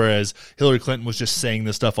Capitol, whereas Hillary Clinton was just saying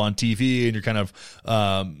this stuff on TV, and you're kind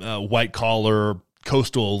of white collar,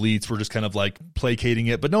 coastal elites were just kind of like placating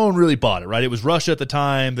it, but no one really bought it, right? It was Russia at the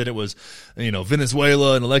time, then it was,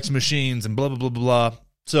 Venezuela and election machines and blah, blah, blah, blah, blah.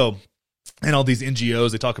 So, and all these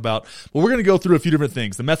NGOs they talk about. But we're going to go through a few different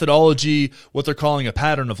things. The methodology, what they're calling a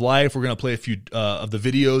pattern of life. We're going to play a few of the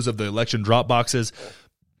videos of the election drop boxes.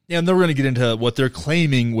 And then we're going to get into what they're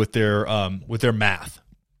claiming with their math,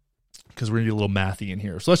 because we're going to get a little mathy in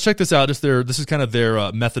here. So let's check this out. This is kind of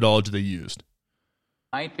their methodology they used.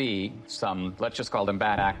 Might be some, let's just call them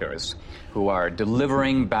bad actors, who are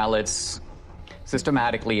delivering ballots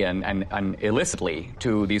systematically and illicitly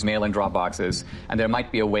to these mail-in drop boxes, and there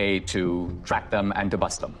might be a way to track them and to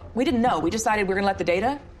bust them. We didn't know. We decided we're going to let the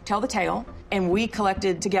data tell the tale, and we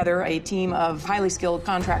collected together a team of highly skilled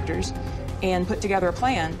contractors and put together a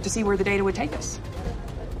plan to see where the data would take us.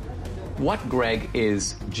 What, Greg,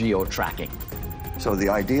 is geo-tracking? So the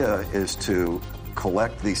idea is to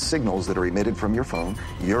collect these signals that are emitted from your phone.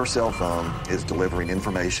 Your cell phone is delivering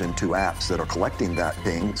information to apps that are collecting that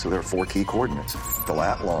ping. So there are 4 key coordinates: the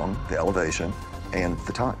lat long, the elevation, and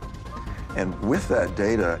the time. And with that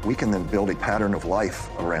data, we can then build a pattern of life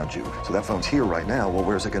around you. So that phone's here right now. Well,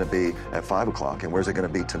 where's it going to be at 5 o'clock? And where's it going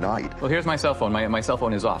to be tonight? Well, here's my cell phone. My cell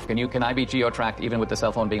phone is off. Can I be geo-tracked even with the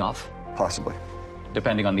cell phone being off? Possibly.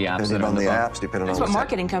 Depending on the apps. Depending on the apps, depending on That's what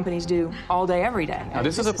marketing companies do all day, every day. Now,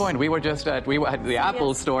 this is the point. We were at the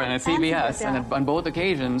Apple store and at CVS, and on both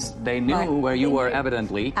occasions, they knew where you were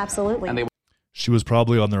evidently. Absolutely. And She was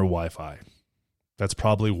probably on their Wi-Fi. That's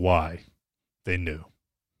probably why they knew.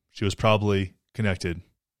 She was probably connected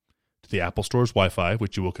to the Apple Store's Wi-Fi,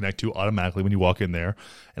 which you will connect to automatically when you walk in there.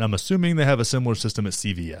 And I'm assuming they have a similar system at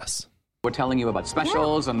CVS. We're telling you about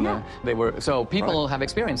specials, so people have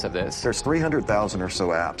experience of this. There's 300,000 or so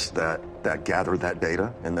apps that gather that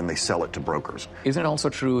data, and then they sell it to brokers. Isn't it also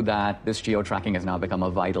true that this geo-tracking has now become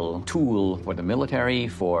a vital tool for the military,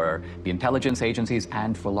 for the intelligence agencies,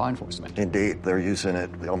 and for law enforcement? Indeed, they're using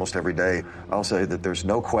it almost every day. I'll say that there's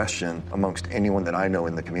no question amongst anyone that I know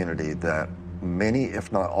in the community that many,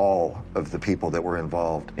 if not all, of the people that were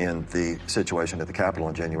involved in the situation at the Capitol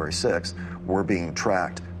on January 6th were being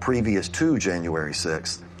tracked previous to January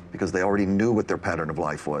 6th because they already knew what their pattern of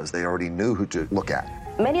life was. They already knew who to look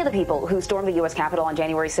at. Many of the people who stormed the U.S. Capitol on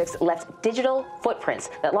January 6th left digital footprints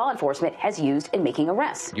that law enforcement has used in making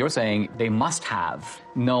arrests. You're saying they must have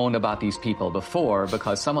known about these people before,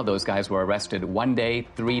 because some of those guys were arrested 1 day,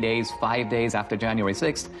 3 days, 5 days after January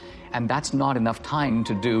 6th, and that's not enough time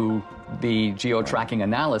to do the geo-tracking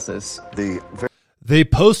analysis. They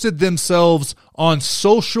posted themselves on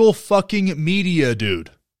social fucking media, dude.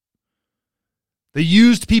 They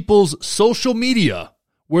used people's social media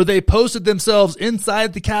where they posted themselves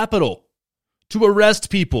inside the Capitol to arrest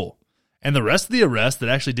people. And the rest of the arrests that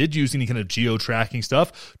actually did use any kind of geo-tracking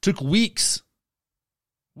stuff took weeks.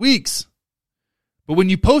 Weeks. But when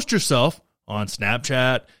you post yourself on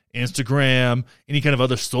Snapchat, Instagram, any kind of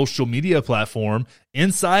other social media platform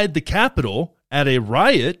inside the Capitol at a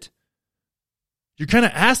riot, you're kind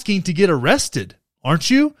of asking to get arrested, aren't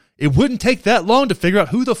you? It wouldn't take that long to figure out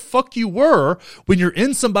who the fuck you were when you're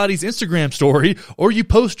in somebody's Instagram story or you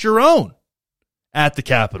post your own at the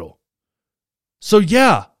Capitol. So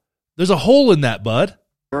yeah, there's a hole in that, bud.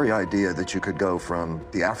 The very idea that you could go from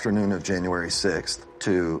the afternoon of January 6th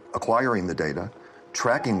to acquiring the data,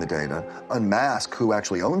 tracking the data, unmask who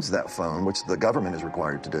actually owns that phone, which the government is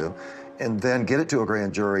required to do, and then get it to a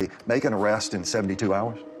grand jury, make an arrest in 72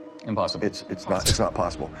 hours? Impossible. It's not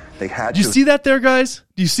possible. They had to. Do you see that there, guys?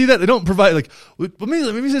 Do you see that? They don't provide, like, let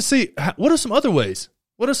me just see, what are some other ways?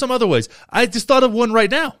 What are some other ways? I just thought of one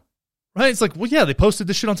right now, right? It's like, well, yeah, they posted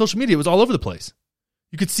this shit on social media. It was all over the place.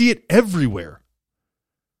 You could see it everywhere.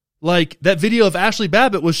 Like, that video of Ashley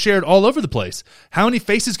Babbitt was shared all over the place. How many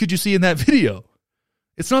faces could you see in that video?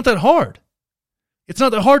 It's not that hard. It's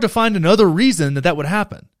not that hard to find another reason that would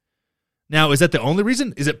happen. Now, is that the only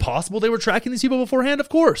reason? Is it possible they were tracking these people beforehand? Of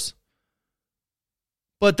course.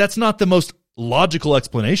 But that's not the most logical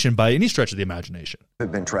explanation by any stretch of the imagination. We've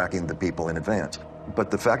been tracking the people in advance.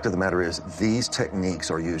 But the fact of the matter is, these techniques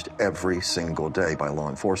are used every single day by law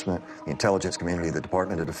enforcement, the intelligence community, the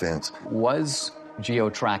Department of Defense. Was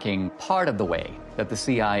geo-tracking part of the way that the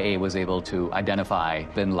CIA was able to identify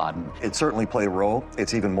bin Laden? It certainly played a role.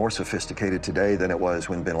 It's even more sophisticated today than it was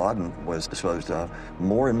when bin Laden was disposed of.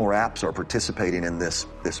 More and more apps are participating in this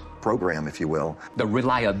program, if you will. The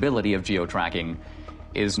reliability of geo-tracking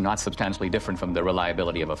is not substantially different from the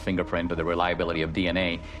reliability of a fingerprint or the reliability of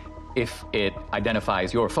DNA. If it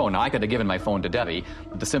identifies your phone, now I could have given my phone to Debbie,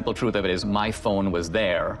 but the simple truth of it is my phone was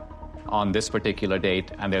there on this particular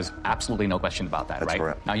date, and there's absolutely no question about that, That's right?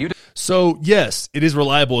 correct. Now, you So, yes, it is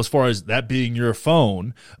reliable as far as that being your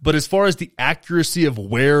phone, but as far as the accuracy of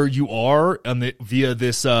where you are via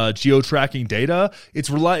this geo-tracking data, it's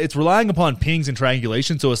relying upon pings and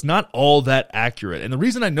triangulation, so it's not all that accurate. And the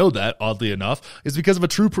reason I know that, oddly enough, is because of a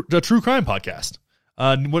true crime podcast.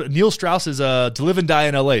 Neil Strauss's To Live and Die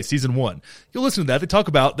in LA, season 1. You'll listen to that. They talk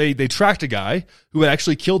about, they tracked a guy who had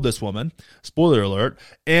actually killed this woman. Spoiler alert.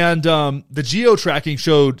 And the geo-tracking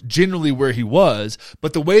showed generally where he was,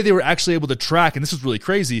 but the way they were actually able to track, and this was really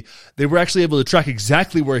crazy, they were actually able to track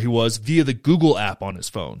exactly where he was via the Google app on his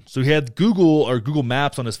phone. So he had Google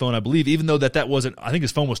Maps on his phone, I believe, even though that wasn't, I think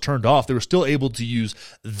his phone was turned off, they were still able to use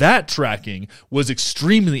that tracking was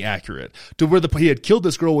extremely accurate to where he had killed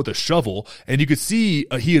this girl with a shovel, and you could see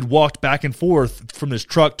he had walked back and forth from this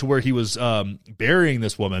truck to where he was burying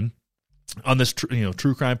this woman on this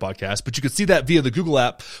true crime podcast, but you could see that via the Google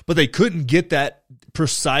app, but they couldn't get that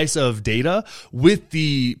precise of data with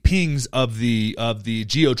the pings of the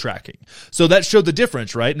geo tracking. So that showed the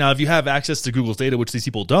difference, right? Now, if you have access to Google's data, which these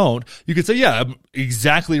people don't, you could say, yeah, I'm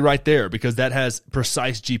exactly right there because that has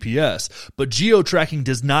precise GPS, but geo tracking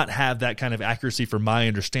does not have that kind of accuracy from my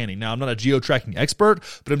understanding. Now, I'm not a geo tracking expert,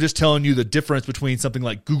 but I'm just telling you the difference between something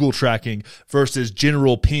like Google tracking versus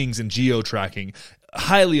general pings and geo tracking.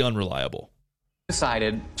 Highly unreliable.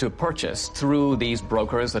 decided to purchase through these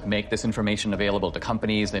brokers that make this information available to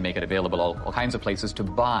companies. They make it available all kinds of places to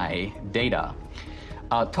buy data.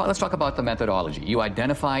 Let's talk about the methodology. You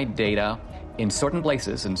identified data in certain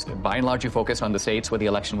places, and by and large you focused on the states where the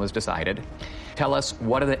election was decided. Tell us,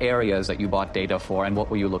 what are the areas that you bought data for, and what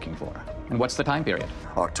were you looking for? And what's the time period?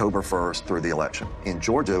 October 1st through the election. In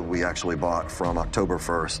Georgia, we actually bought from October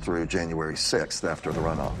 1st through January 6th after the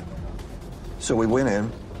runoff. So we went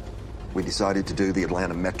in, we decided to do the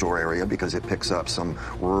Atlanta metro area because it picks up some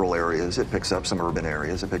rural areas, it picks up some urban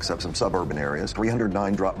areas, it picks up some suburban areas,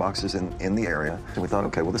 309 drop boxes in the area. And we thought,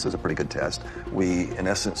 okay, well, this is a pretty good test. We, in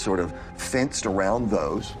essence, sort of fenced around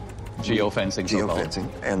those. Geofencing. Geofencing.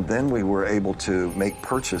 And then we were able to make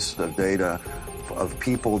purchase of data of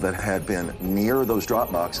people that had been near those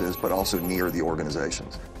drop boxes, but also near the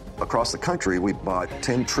organizations. Across the country, we bought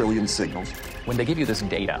 10 trillion signals. When they give you this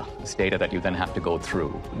data that you then have to go through,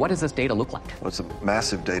 what does this data look like? Well, it's a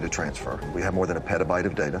massive data transfer. We have more than a petabyte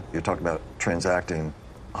of data. You're talking about transacting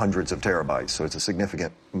hundreds of terabytes, so it's a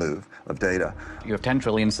significant move of data. You have 10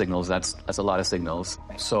 trillion signals, that's a lot of signals.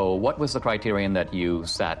 So what was the criterion that you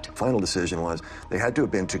set? Final decision was they had to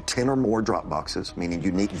have been to 10 or more drop boxes, meaning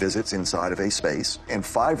unique visits inside of a space, and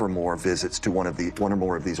 5 or more visits to one or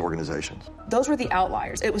more of these organizations. Those were the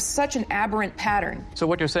outliers. It was such an aberrant pattern. So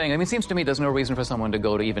what you're saying, I mean, it seems to me there's no reason for someone to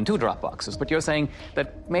go to even 2 drop boxes, but you're saying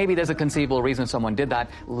that maybe there's a conceivable reason someone did that.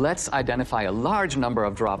 Let's identify a large number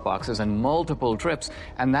of drop boxes and multiple trips,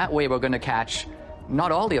 and that way we're going to catch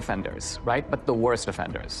not all the offenders, right, but the worst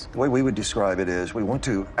offenders. The way we would describe it is we want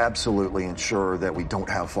to absolutely ensure that we don't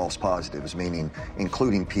have false positives, meaning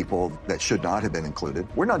including people that should not have been included.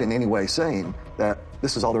 We're not in any way saying that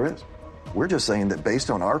this is all there is. We're just saying that based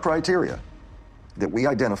on our criteria that we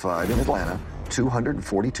identified in Atlanta,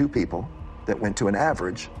 242 people that went to an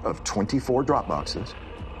average of 24 drop boxes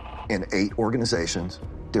in 8 organizations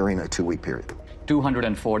during a 2-week period.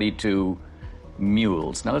 242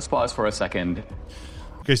 mules. Now let's pause for a second.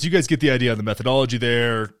 Okay, so you guys get the idea on the methodology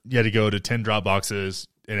there. You had to go to 10 drop boxes,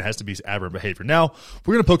 and it has to be aberrant behavior. Now,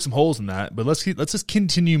 we're going to poke some holes in that, but let's just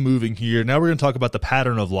continue moving here. Now we're going to talk about the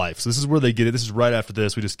pattern of life. So this is where they get it. This is right after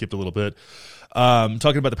this. We just skipped a little bit.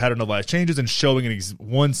 Talking about the pattern of life changes and showing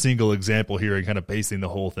one single example here and kind of basing the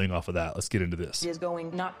whole thing off of that. Let's get into this. It is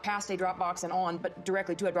going not past a Dropbox and on, but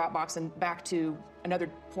directly to a Dropbox and back to another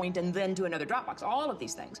point and then to another Dropbox. All of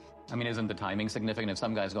these things. I mean, isn't the timing significant? If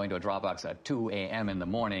some guy's going to a Dropbox at 2 a.m. in the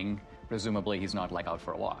morning, presumably he's not like out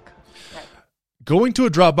for a walk. Right. Going to a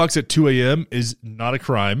Dropbox at 2 a.m. is not a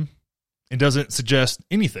crime and doesn't suggest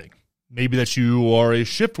anything. Maybe that you are a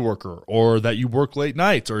shift worker or that you work late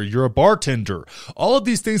nights or you're a bartender. All of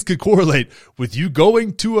these things could correlate with you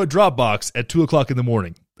going to a Dropbox at 2 o'clock in the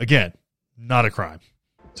morning. Again, not a crime.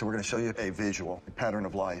 So we're going to show you a visual, a pattern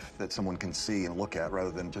of life that someone can see and look at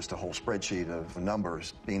rather than just a whole spreadsheet of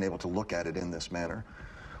numbers, being able to look at it in this manner.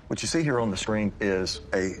 What you see here on the screen is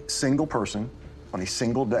a single person on a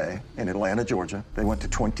single day in Atlanta, Georgia. They went to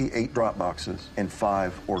 28 drop boxes in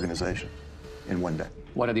 5 organizations in one day.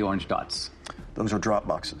 What are the orange dots? Those are drop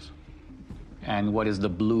boxes. And what is the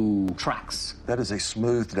blue tracks? That is a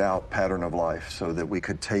smoothed out pattern of life so that we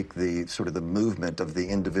could take the sort of the movement of the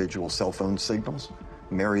individual cell phone signals,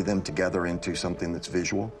 marry them together into something that's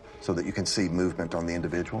visual. so that you can see movement on the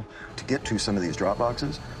individual. To get to some of these drop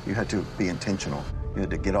boxes, you had to be intentional. You had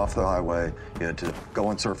to get off the highway, you had to go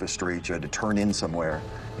on surface streets, you had to turn in somewhere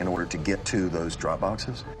in order to get to those drop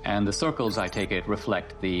boxes. And the circles, I take it,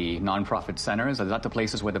 reflect the nonprofit centers. Are that the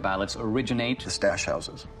places where the ballots originate? The stash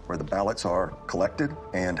houses, where the ballots are collected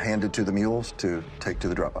and handed to the mules to take to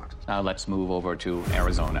the drop box. Now let's move over to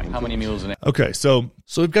Arizona. How many mules in Okay, so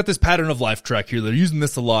we've got this pattern of life track here. They're using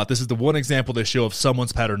this a lot. This is the one example they show of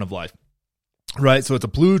someone's pattern of life. Right, so it's a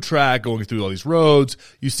blue track going through all these roads.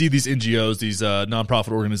 You see these NGOs, these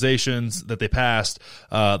nonprofit organizations that they passed.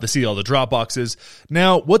 They see all the drop boxes.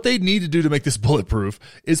 Now, what they need to do to make this bulletproof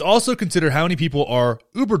is also consider how many people are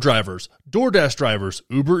Uber drivers, DoorDash drivers,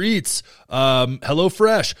 Uber Eats,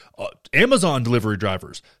 HelloFresh, Amazon delivery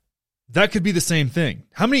drivers. That could be the same thing.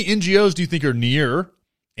 How many NGOs do you think are near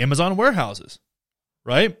Amazon warehouses?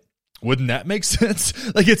 Right? Wouldn't that make sense?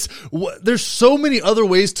 Like there's so many other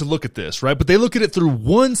ways to look at this, right? But they look at it through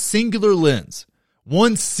one singular lens.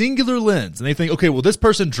 And they think, okay, well, this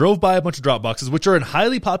person drove by a bunch of drop boxes, which are in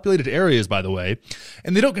highly populated areas, by the way.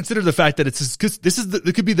 And they don't consider the fact that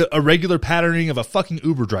it could be a regular patterning of a fucking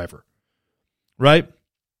Uber driver, right?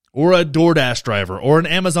 Or a DoorDash driver or an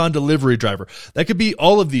Amazon delivery driver. That could be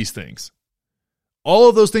all of these things. All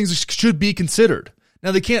of those things should be considered.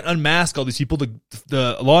 Now, they can't unmask all these people.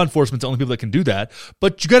 The law enforcement's the only people that can do that.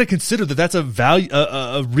 But you got to consider that that's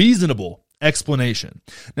a reasonable explanation.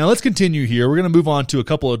 Now, let's continue here. We're going to move on to a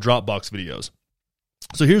couple of Dropbox videos.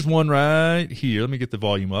 So here's one right here. Let me get the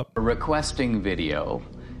volume up. Requesting video.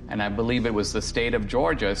 And I believe it was the state of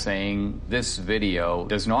Georgia saying this video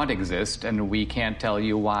does not exist and we can't tell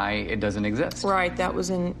you why it doesn't exist. Right. That was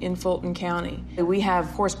in Fulton County. We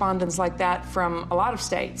have correspondence like that from a lot of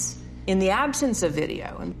states. In the absence of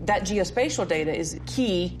video, and that geospatial data is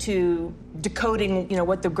key to decoding,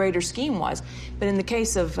 what the greater scheme was. But in the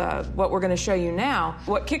case of what we're going to show you now,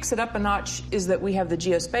 what kicks it up a notch is that we have the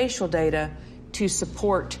geospatial data to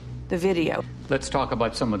support the video. Let's talk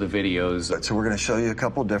about some of the videos. So we're going to show you a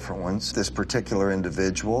couple different ones. This particular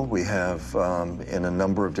individual we have in a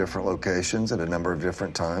number of different locations at a number of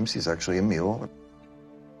different times. He's actually a mule.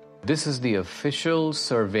 This is the official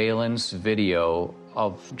surveillance video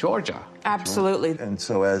of Georgia. Absolutely. And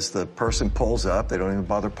so as the person pulls up, they don't even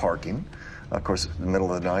bother parking. Of course, in the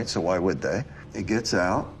middle of the night, so why would they? He gets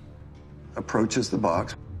out, approaches the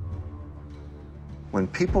box. When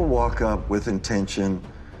people walk up with intention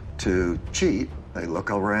to cheat, they look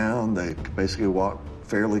around, they basically walk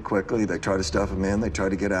fairly quickly, they try to stuff them in, they try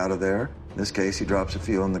to get out of there. In this case, he drops a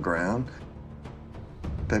few on the ground,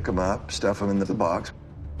 pick them up, stuff them into the box.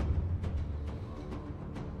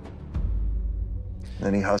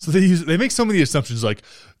 And he hustles. So they make so many assumptions like,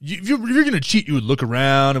 if you're going to cheat, you would look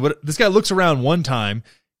around. And this guy looks around one time.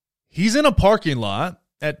 He's in a parking lot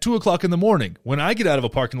at 2 o'clock in the morning. When I get out of a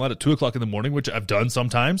parking lot at 2 o'clock in the morning, which I've done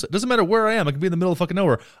sometimes, it doesn't matter where I am. I can be in the middle of fucking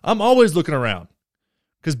nowhere. I'm always looking around.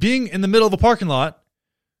 Because being in the middle of a parking lot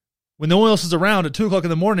when no one else is around at 2 o'clock in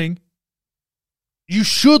the morning, you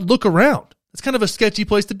should look around. It's kind of a sketchy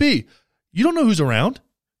place to be. You don't know who's around.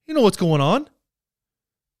 You know what's going on.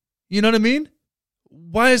 You know what I mean?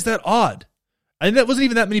 Why is that odd? And that wasn't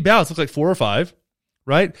even that many ballots. It looked like 4 or 5,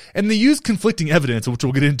 right? And they used conflicting evidence, which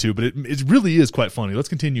we'll get into, but it really is quite funny. Let's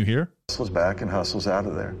continue here. Hustles back and hustles out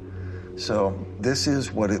of there. So this is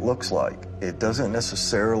what it looks like. It doesn't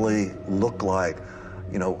necessarily look like,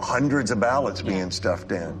 hundreds of ballots being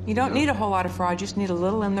stuffed in. You don't need a whole lot of fraud. You just need a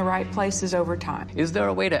little in the right places over time. Is there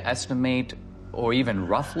a way to estimate or even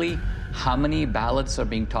roughly how many ballots are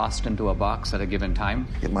being tossed into a box at a given time?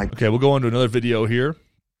 Okay, we'll go on to another video here.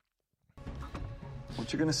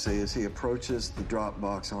 What you're going to see is he approaches the drop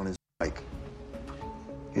box on his bike.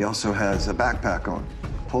 He also has a backpack on.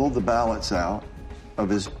 Pulled the ballots out of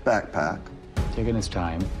his backpack. Taking his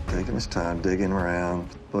time, digging around,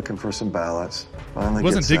 looking for some ballots. Finally he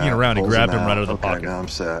wasn't digging around, he grabbed them right out of the pocket. Now I'm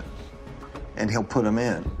set. And he'll put them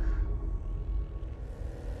in.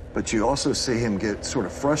 But you also see him get sort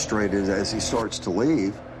of frustrated as he starts to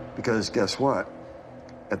leave, because guess what?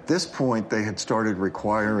 At this point, they had started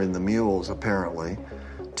requiring the mules, apparently,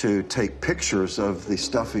 to take pictures of the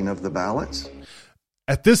stuffing of the ballots.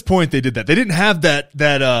 At this point, they did that. They didn't have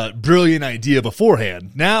that brilliant idea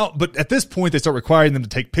beforehand. Now, but at this point, they start requiring them to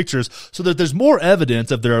take pictures so that there's more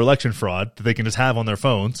evidence of their election fraud that they can just have on their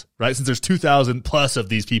phones, right? Since there's 2,000 plus of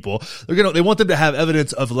these people, they want them to have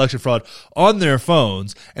evidence of election fraud on their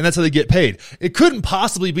phones, and that's how they get paid. It couldn't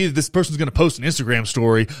possibly be that this person's going to post an Instagram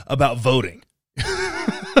story about voting.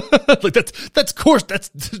 Like that's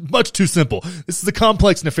much too simple. This is a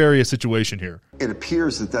complex, nefarious situation here. It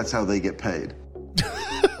appears that that's how they get paid.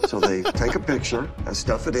 So they take a picture,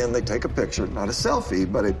 stuff it in, they take a picture, not a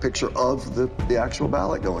selfie, but a picture of the actual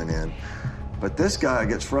ballot going in. But this guy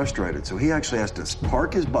gets frustrated, so he actually has to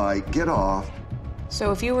park his bike, get off.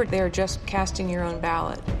 So if you were there just casting your own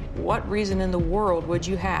ballot, what reason in the world would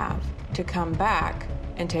you have to come back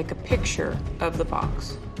and take a picture of the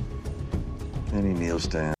box? And he kneels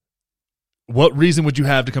down. What reason would you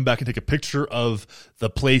have to come back and take a picture of the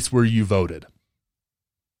place where you voted?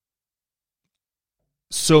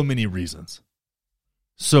 So many reasons.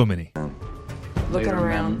 So many. Looking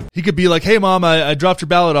around. He could be like, hey, Mom, I dropped your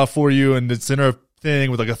ballot off for you, and it's in a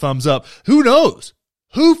thing with like a thumbs up. Who knows?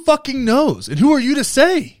 Who fucking knows? And who are you to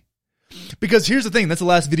say? Because here's the thing. That's the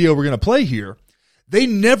last video we're going to play here. They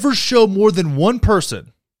never show more than one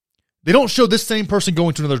person. They don't show this same person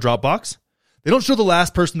going to another drop box. They don't show the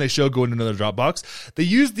last person they show going to another drop box. They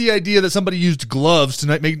use the idea that somebody used gloves to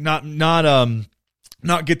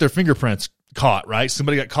not get their fingerprints caught, right?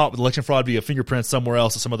 Somebody got caught with election fraud via fingerprints somewhere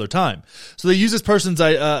else at some other time. So they use this person's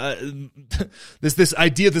this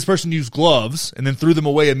idea that this person used gloves and then threw them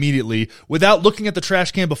away immediately without looking at the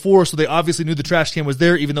trash can before. So they obviously knew the trash can was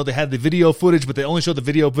there, even though they had the video footage, but they only show the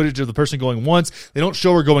video footage of the person going once. They don't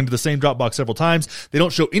show her going to the same drop box several times. They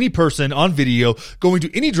don't show any person on video going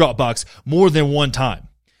to any drop box more than one time.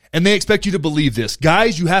 And they expect you to believe this.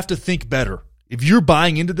 Guys, you have to think better. If you're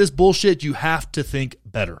buying into this bullshit, you have to think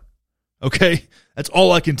better. Okay? That's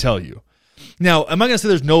all I can tell you. Now, am I going to say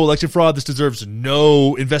there's no election fraud? This deserves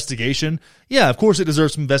no investigation? Yeah, of course it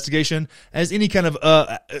deserves some investigation, as any kind of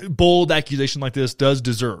bold accusation like this does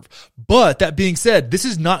deserve. But that being said, this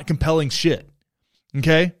is not compelling shit.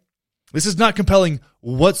 Okay? This is not compelling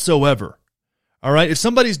whatsoever. All right? If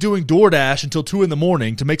somebody's doing DoorDash until 2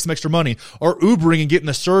 a.m. to make some extra money, or Ubering and getting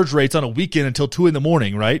the surge rates on a weekend until 2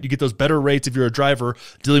 a.m, right? You get those better rates if you're a driver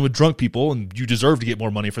dealing with drunk people, and you deserve to get more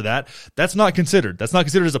money for that. That's not considered. That's not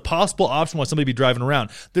considered as a possible option while somebody be driving around.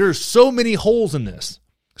 There are so many holes in this.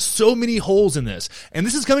 So many holes in this. And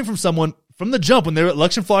this is coming from someone from the jump when their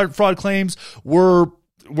election fraud claims were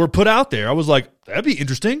put out there. I was like, that'd be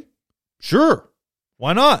interesting. Sure.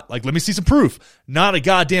 Why not? Like, let me see some proof. Not a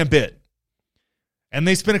goddamn bit. And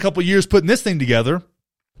they spent a couple years putting this thing together,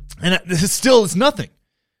 and it's nothing.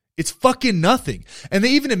 It's fucking nothing. And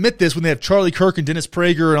they even admit this when they have Charlie Kirk and Dennis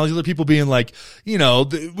Prager and all these other people being like,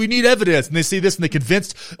 we need evidence. And they see this and they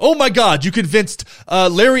convinced, oh my God, you convinced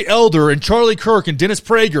Larry Elder and Charlie Kirk and Dennis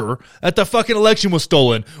Prager that the fucking election was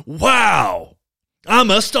stolen. Wow. I'm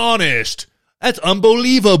astonished. That's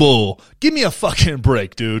unbelievable. Give me a fucking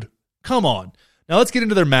break, dude. Come on. Now let's get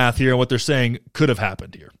into their math here and what they're saying could have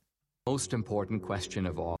happened here. Most important question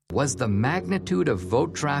of all, was the magnitude of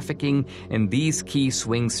vote trafficking in these key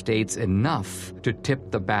swing states enough to tip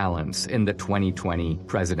the balance in the 2020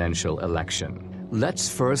 presidential election? Let's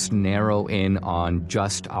first narrow in on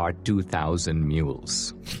just our 2,000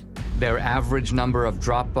 mules. Their average number of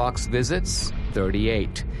Dropbox visits,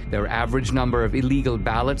 38. Their average number of illegal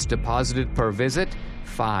ballots deposited per visit,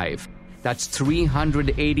 5. That's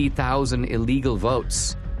 380,000 illegal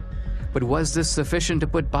votes. But was this sufficient to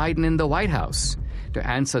put Biden in the White House? To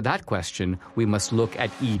answer that question, we must look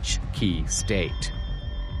at each key state.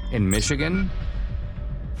 In Michigan,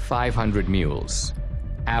 500 mules,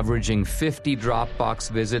 averaging 50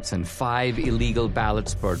 Dropbox visits and 5 illegal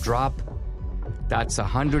ballots per drop. That's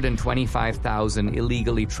 125,000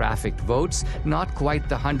 illegally trafficked votes, not quite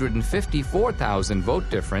the 154,000 vote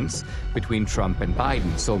difference between Trump and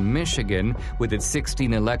Biden. So Michigan, with its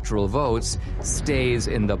 16 electoral votes, stays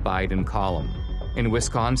in the Biden column. In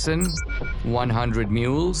Wisconsin, 100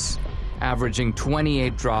 mules, averaging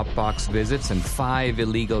 28 Dropbox visits and 5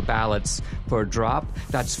 illegal ballots per drop.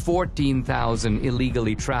 That's 14,000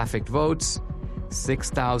 illegally trafficked votes.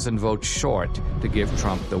 6,000 votes short to give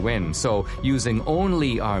Trump the win. So using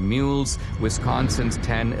only our mules, Wisconsin's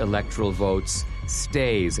 10 electoral votes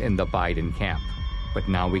stays in the Biden camp. But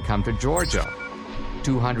now we come to Georgia.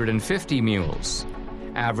 250 mules,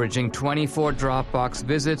 averaging 24 Dropbox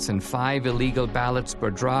visits and 5 illegal ballots per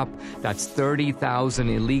drop. That's 30,000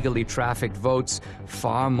 illegally trafficked votes,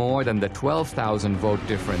 far more than the 12,000 vote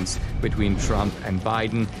difference between Trump and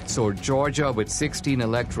Biden. So Georgia, with 16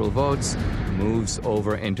 electoral votes, moves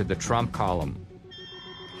over into the Trump column.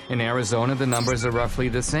 In Arizona, the numbers are roughly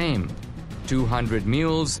the same. 200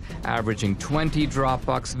 mules, averaging 20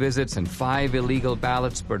 Dropbox visits and 5 illegal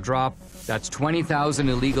ballots per drop. That's 20,000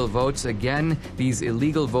 illegal votes. Again, these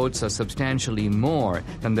illegal votes are substantially more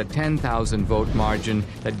than the 10,000 vote margin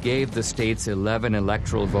that gave the state's 11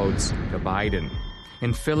 electoral votes to Biden.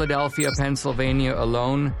 In Philadelphia, Pennsylvania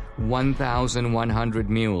alone, 1,100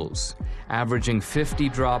 mules. Averaging 50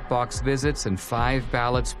 Dropbox visits and 5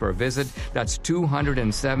 ballots per visit, that's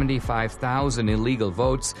 275,000 illegal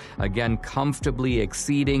votes, again comfortably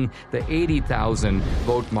exceeding the 80,000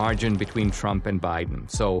 vote margin between Trump and Biden.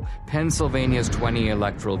 So Pennsylvania's 20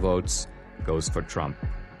 electoral votes goes for Trump.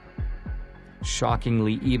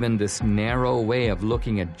 Shockingly, even this narrow way of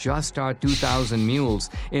looking at just our 2,000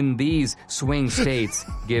 mules in these swing states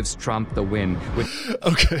gives Trump the win with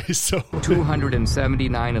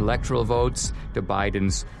 279 electoral votes to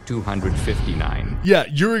Biden's 259. Yeah,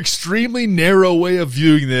 your extremely narrow way of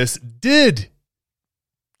viewing this did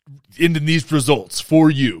end in these results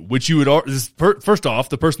for you, which you would, first off,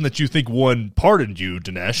 the person that you think won pardoned you,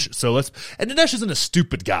 Dinesh. And Dinesh isn't a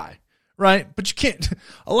stupid guy. Right? But you can't,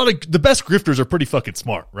 the best grifters are pretty fucking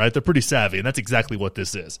smart, right? They're pretty savvy, and that's exactly what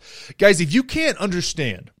this is. Guys, if you can't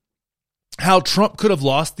understand how Trump could have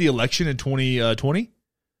lost the election in 2020,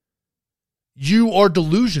 you are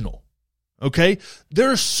delusional, okay?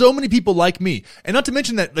 There are so many people like me, and not to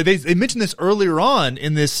mention that they mentioned this earlier on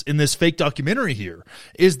in this fake documentary here,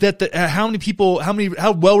 is that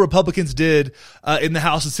how well Republicans did in the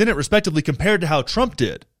House and Senate, respectively, compared to how Trump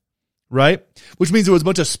did. Right? Which means there was a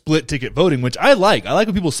bunch of split ticket voting, which I like. I like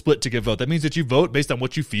when people split ticket vote. That means that you vote based on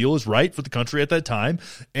what you feel is right for the country at that time,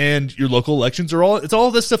 and your local elections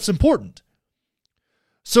all this stuff's important.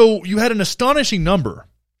 So you had an astonishing number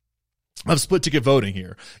of split ticket voting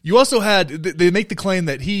here. You also had, they make the claim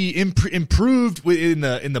that he improved in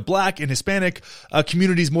the black and Hispanic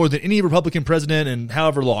communities more than any Republican president in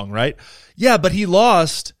however long, right? Yeah, but he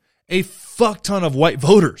lost a fuck ton of white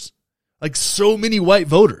voters. Like so many white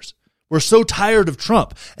voters. We're so tired of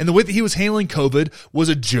Trump. And the way that he was handling COVID was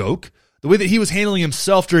a joke. The way that he was handling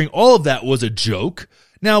himself during all of that was a joke.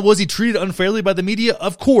 Now, was he treated unfairly by the media?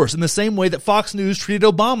 Of course, in the same way that Fox News treated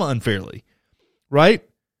Obama unfairly. Right?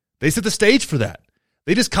 They set the stage for that.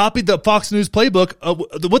 They just copied the Fox News playbook.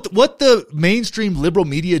 What the mainstream liberal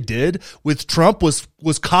media did with Trump was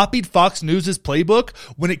copied Fox News' playbook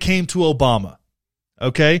when it came to Obama.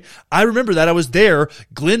 Okay? I remember that. I was there.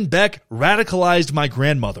 Glenn Beck radicalized my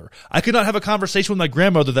grandmother. I could not have a conversation with my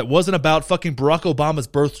grandmother that wasn't about fucking Barack Obama's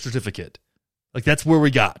birth certificate. Like, that's where we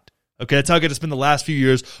got. Okay? That's how I got to spend the last few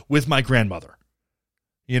years with my grandmother.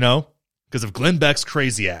 You know? Because of Glenn Beck's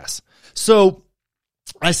crazy ass. So,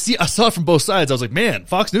 I saw it from both sides. I was like, man,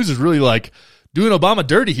 Fox News is really like doing Obama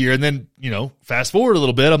dirty here. And then, fast forward a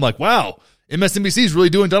little bit. I'm like, wow. MSNBC is really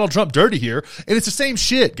doing Donald Trump dirty here. And it's the same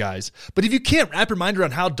shit, guys. But if you can't wrap your mind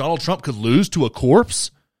around how Donald Trump could lose to a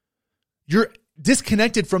corpse, you're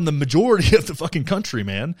disconnected from the majority of the fucking country,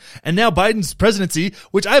 man. And now Biden's presidency,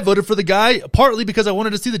 which I voted for the guy partly because I wanted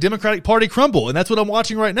to see the Democratic Party crumble. And that's what I'm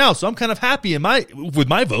watching right now. So I'm kind of happy with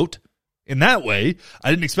my vote in that way. I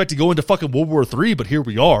didn't expect to go into fucking World War III, but here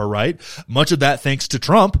we are, right? Much of that thanks to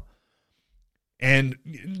Trump. And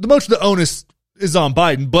much of the onus is on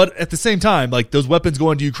Biden, but at the same time, like those weapons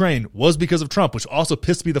going to Ukraine was because of Trump, which also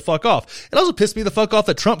pissed me the fuck off. It also pissed me the fuck off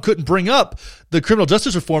that Trump couldn't bring up the criminal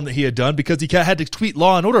justice reform that he had done because he had to tweet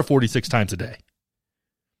Law and Order 46 times a day.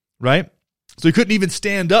 Right? So he couldn't even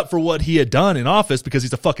stand up for what he had done in office because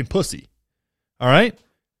he's a fucking pussy. All right?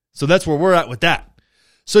 So that's where we're at with that.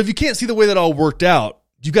 So if you can't see the way that all worked out,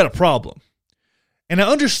 you've got a problem. And I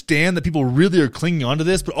understand that people really are clinging onto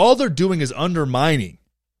this, but all they're doing is undermining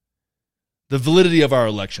the validity of our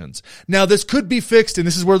elections. Now, this could be fixed, and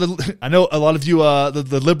this is where I know a lot of you,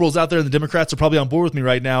 the liberals out there and the Democrats are probably on board with me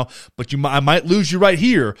right now, but I might lose you right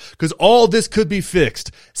here because all this could be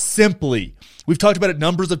fixed simply. We've talked about it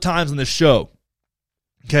numbers of times on this show.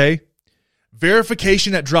 Okay?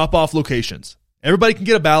 Verification at drop-off locations. Everybody can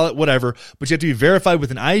get a ballot, whatever, but you have to be verified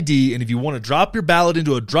with an ID, and if you want to drop your ballot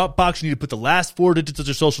into a drop box, you need to put the last 4 digits of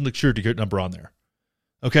your social security number on there.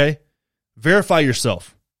 Okay? Verify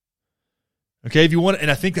yourself. Okay, if you want,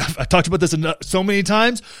 and I think I've talked about this so many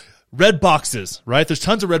times, red boxes, right? There's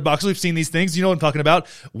tons of red boxes. We've seen these things. You know what I'm talking about.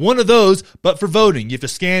 One of those, but for voting. You have to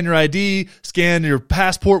scan your ID, scan your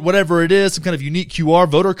passport, whatever it is, some kind of unique QR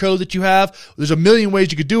voter code that you have. There's a million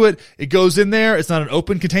ways you could do it. It goes in there. It's not an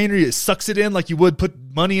open container. It sucks it in like you would put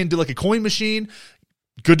money into like a coin machine.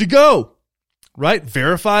 Good to go, right?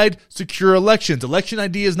 Verified, secure elections. Election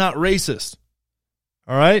ID is not racist.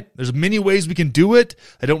 All right? There's many ways we can do it.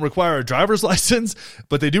 They don't require a driver's license,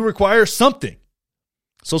 but they do require something.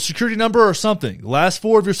 Social security number or something. The last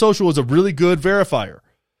 4 of your social is a really good verifier,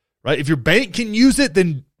 right? If your bank can use it,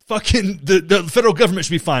 then fucking the federal government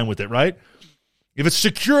should be fine with it, right? If it's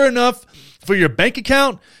secure enough for your bank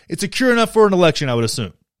account, it's secure enough for an election, I would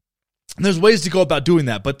assume. And there's ways to go about doing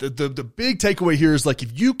that. But the big takeaway here is like,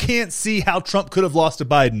 if you can't see how Trump could have lost to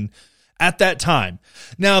Biden at that time.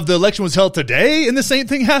 Now, if the election was held today and the same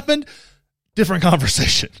thing happened, different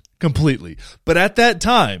conversation completely. But at that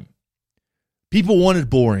time, people wanted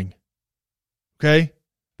boring. Okay?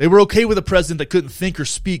 They were okay with a president that couldn't think or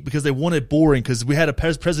speak because they wanted boring, because we had a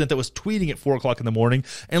president that was tweeting at 4 o'clock in the morning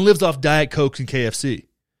and lives off Diet Cokes and KFC.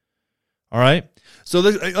 All right? So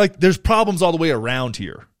there's problems all the way around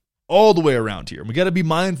here. All the way around here. We got to be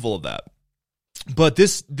mindful of that. But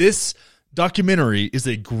this documentary is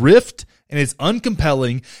a grift, and it's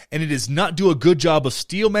uncompelling, and it does not do a good job of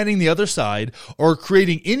steel-manning the other side or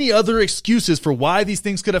creating any other excuses for why these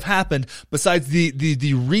things could have happened besides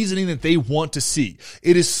the reasoning that they want to see.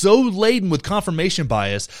 It is so laden with confirmation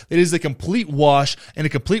bias that it is a complete wash and a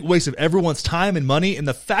complete waste of everyone's time and money, and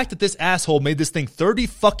the fact that this asshole made this thing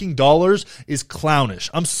 $30 is clownish.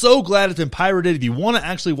 I'm so glad it's been pirated. If you want to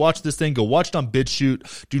actually watch this thing, go watch it on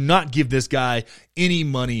BitChute. Do not give this guy any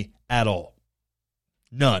money at all.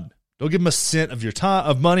 None. Don't give him a cent of your time,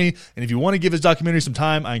 of money. And if you want to give his documentary some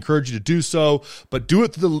time, I encourage you to do so. But do it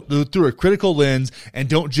through a critical lens, and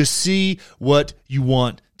don't just see what you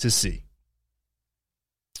want to see.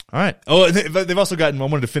 All right. Oh, they've also gotten, I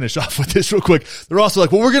wanted to finish off with this real quick. They're also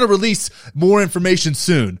like, well, we're going to release more information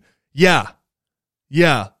soon. Yeah.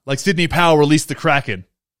 Like Sidney Powell released the Kraken.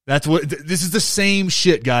 That's what this is. The same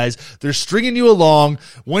shit, guys. They're stringing you along,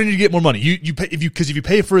 wanting you to get more money. You pay if you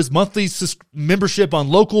pay for his monthly membership on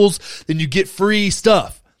Locals, then you get free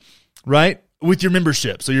stuff, right? With your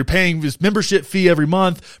membership. So you're paying this membership fee every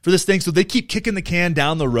month for this thing. So they keep kicking the can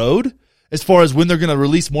down the road as far as when they're going to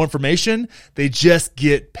release more information. They just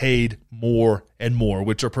get paid more and more,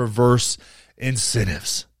 which are perverse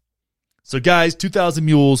incentives. So guys, 2,000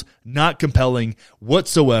 Mules, not compelling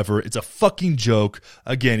whatsoever. It's a fucking joke.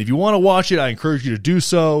 Again, if you want to watch it, I encourage you to do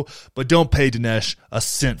so, but don't pay Dinesh a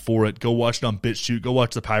cent for it. Go watch it on BitChute. Go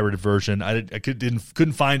watch the pirated version. I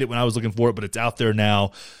couldn't find it when I was looking for it, but it's out there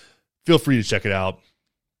now. Feel free to check it out,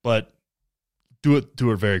 but do it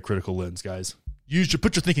through a very critical lens, guys.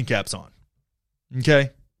 Put your thinking caps on,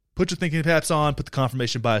 okay? Put your thinking caps on, put the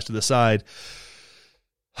confirmation bias to the side,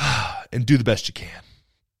 and do the best you can.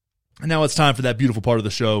 And now it's time for that beautiful part of the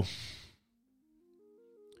show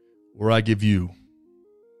where I give you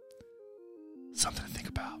something to think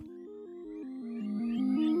about.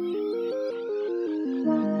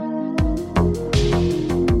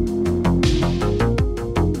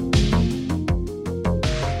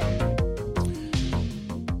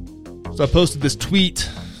 So I posted this tweet,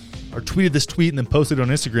 or tweeted this tweet and then posted it on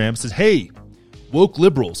Instagram. It says, hey, woke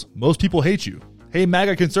liberals, most people hate you. Hey,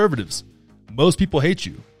 MAGA conservatives, most people hate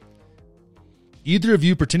you. Either of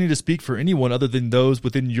you pretending to speak for anyone other than those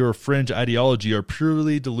within your fringe ideology are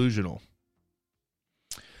purely delusional.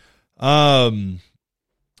 Well,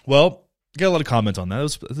 got a lot of comments on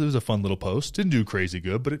that. It was a fun little post. Didn't do crazy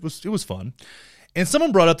good, but it was fun. And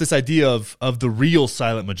someone brought up this idea of the real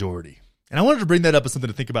silent majority. And I wanted to bring that up as something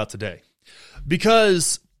to think about today.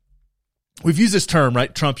 Because we've used this term,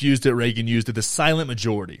 right? Trump used it, Reagan used it, the silent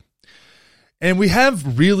majority. And we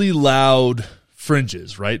have really loud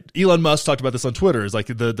fringes, right? Elon Musk talked about this on Twitter. It's like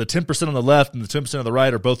the 10% on the left and the 10% on the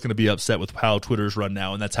right are both going to be upset with how Twitter's run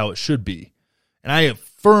now, and that's how it should be. And I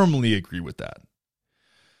firmly agree with that.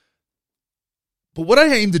 But what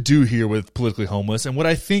I aim to do here with Politically Homeless, and what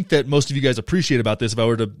I think that most of you guys appreciate about this, if I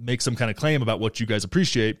were to make some kind of claim about what you guys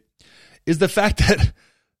appreciate, is the fact that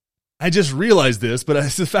I just realized this, but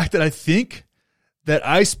it's the fact that I think that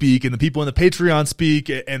I speak, and the people in the Patreon speak,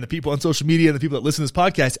 and the people on social media, and the people that listen to this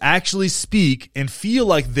podcast actually speak and feel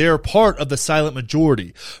like they're part of the silent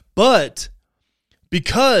majority. But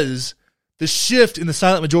because the shift in the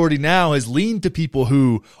silent majority now has leaned to people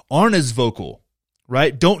who aren't as vocal,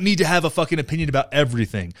 right? Don't need to have a fucking opinion about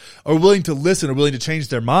everything, are willing to listen, or willing to change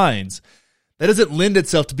their minds. That doesn't lend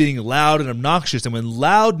itself to being loud and obnoxious. And when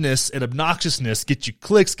loudness and obnoxiousness get you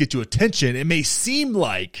clicks, get you attention, it may seem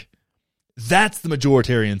like that's the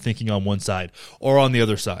majoritarian thinking on one side or on the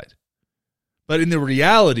other side. But in the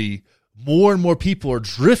reality, more and more people are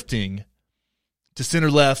drifting to center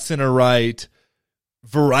left, center right,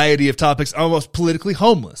 variety of topics, almost politically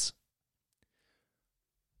homeless.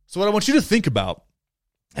 So what I want you to think about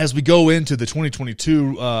as we go into the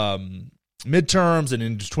 2022 midterms and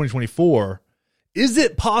into 2024, is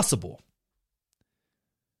it possible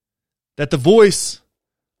that the voice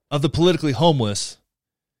of the politically homeless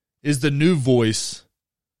is the new voice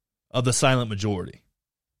of the silent majority?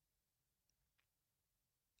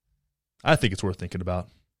 I think it's worth thinking about,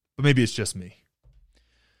 but maybe it's just me.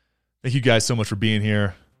 Thank you guys so much for being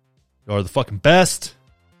here. You are the fucking best.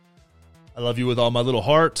 I love you with all my little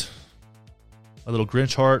heart. my little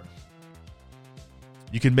Grinch heart.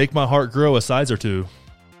 You can make my heart grow a size or two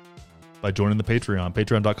by joining the Patreon,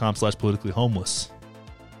 patreon.com/politicallyhomeless.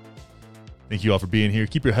 Thank you all for being here.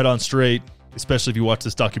 Keep your head on straight, especially if you watch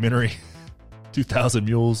this documentary, 2000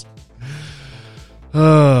 Mules.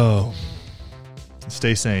 Oh,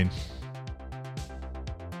 stay sane.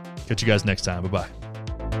 Catch you guys next time. Bye-bye.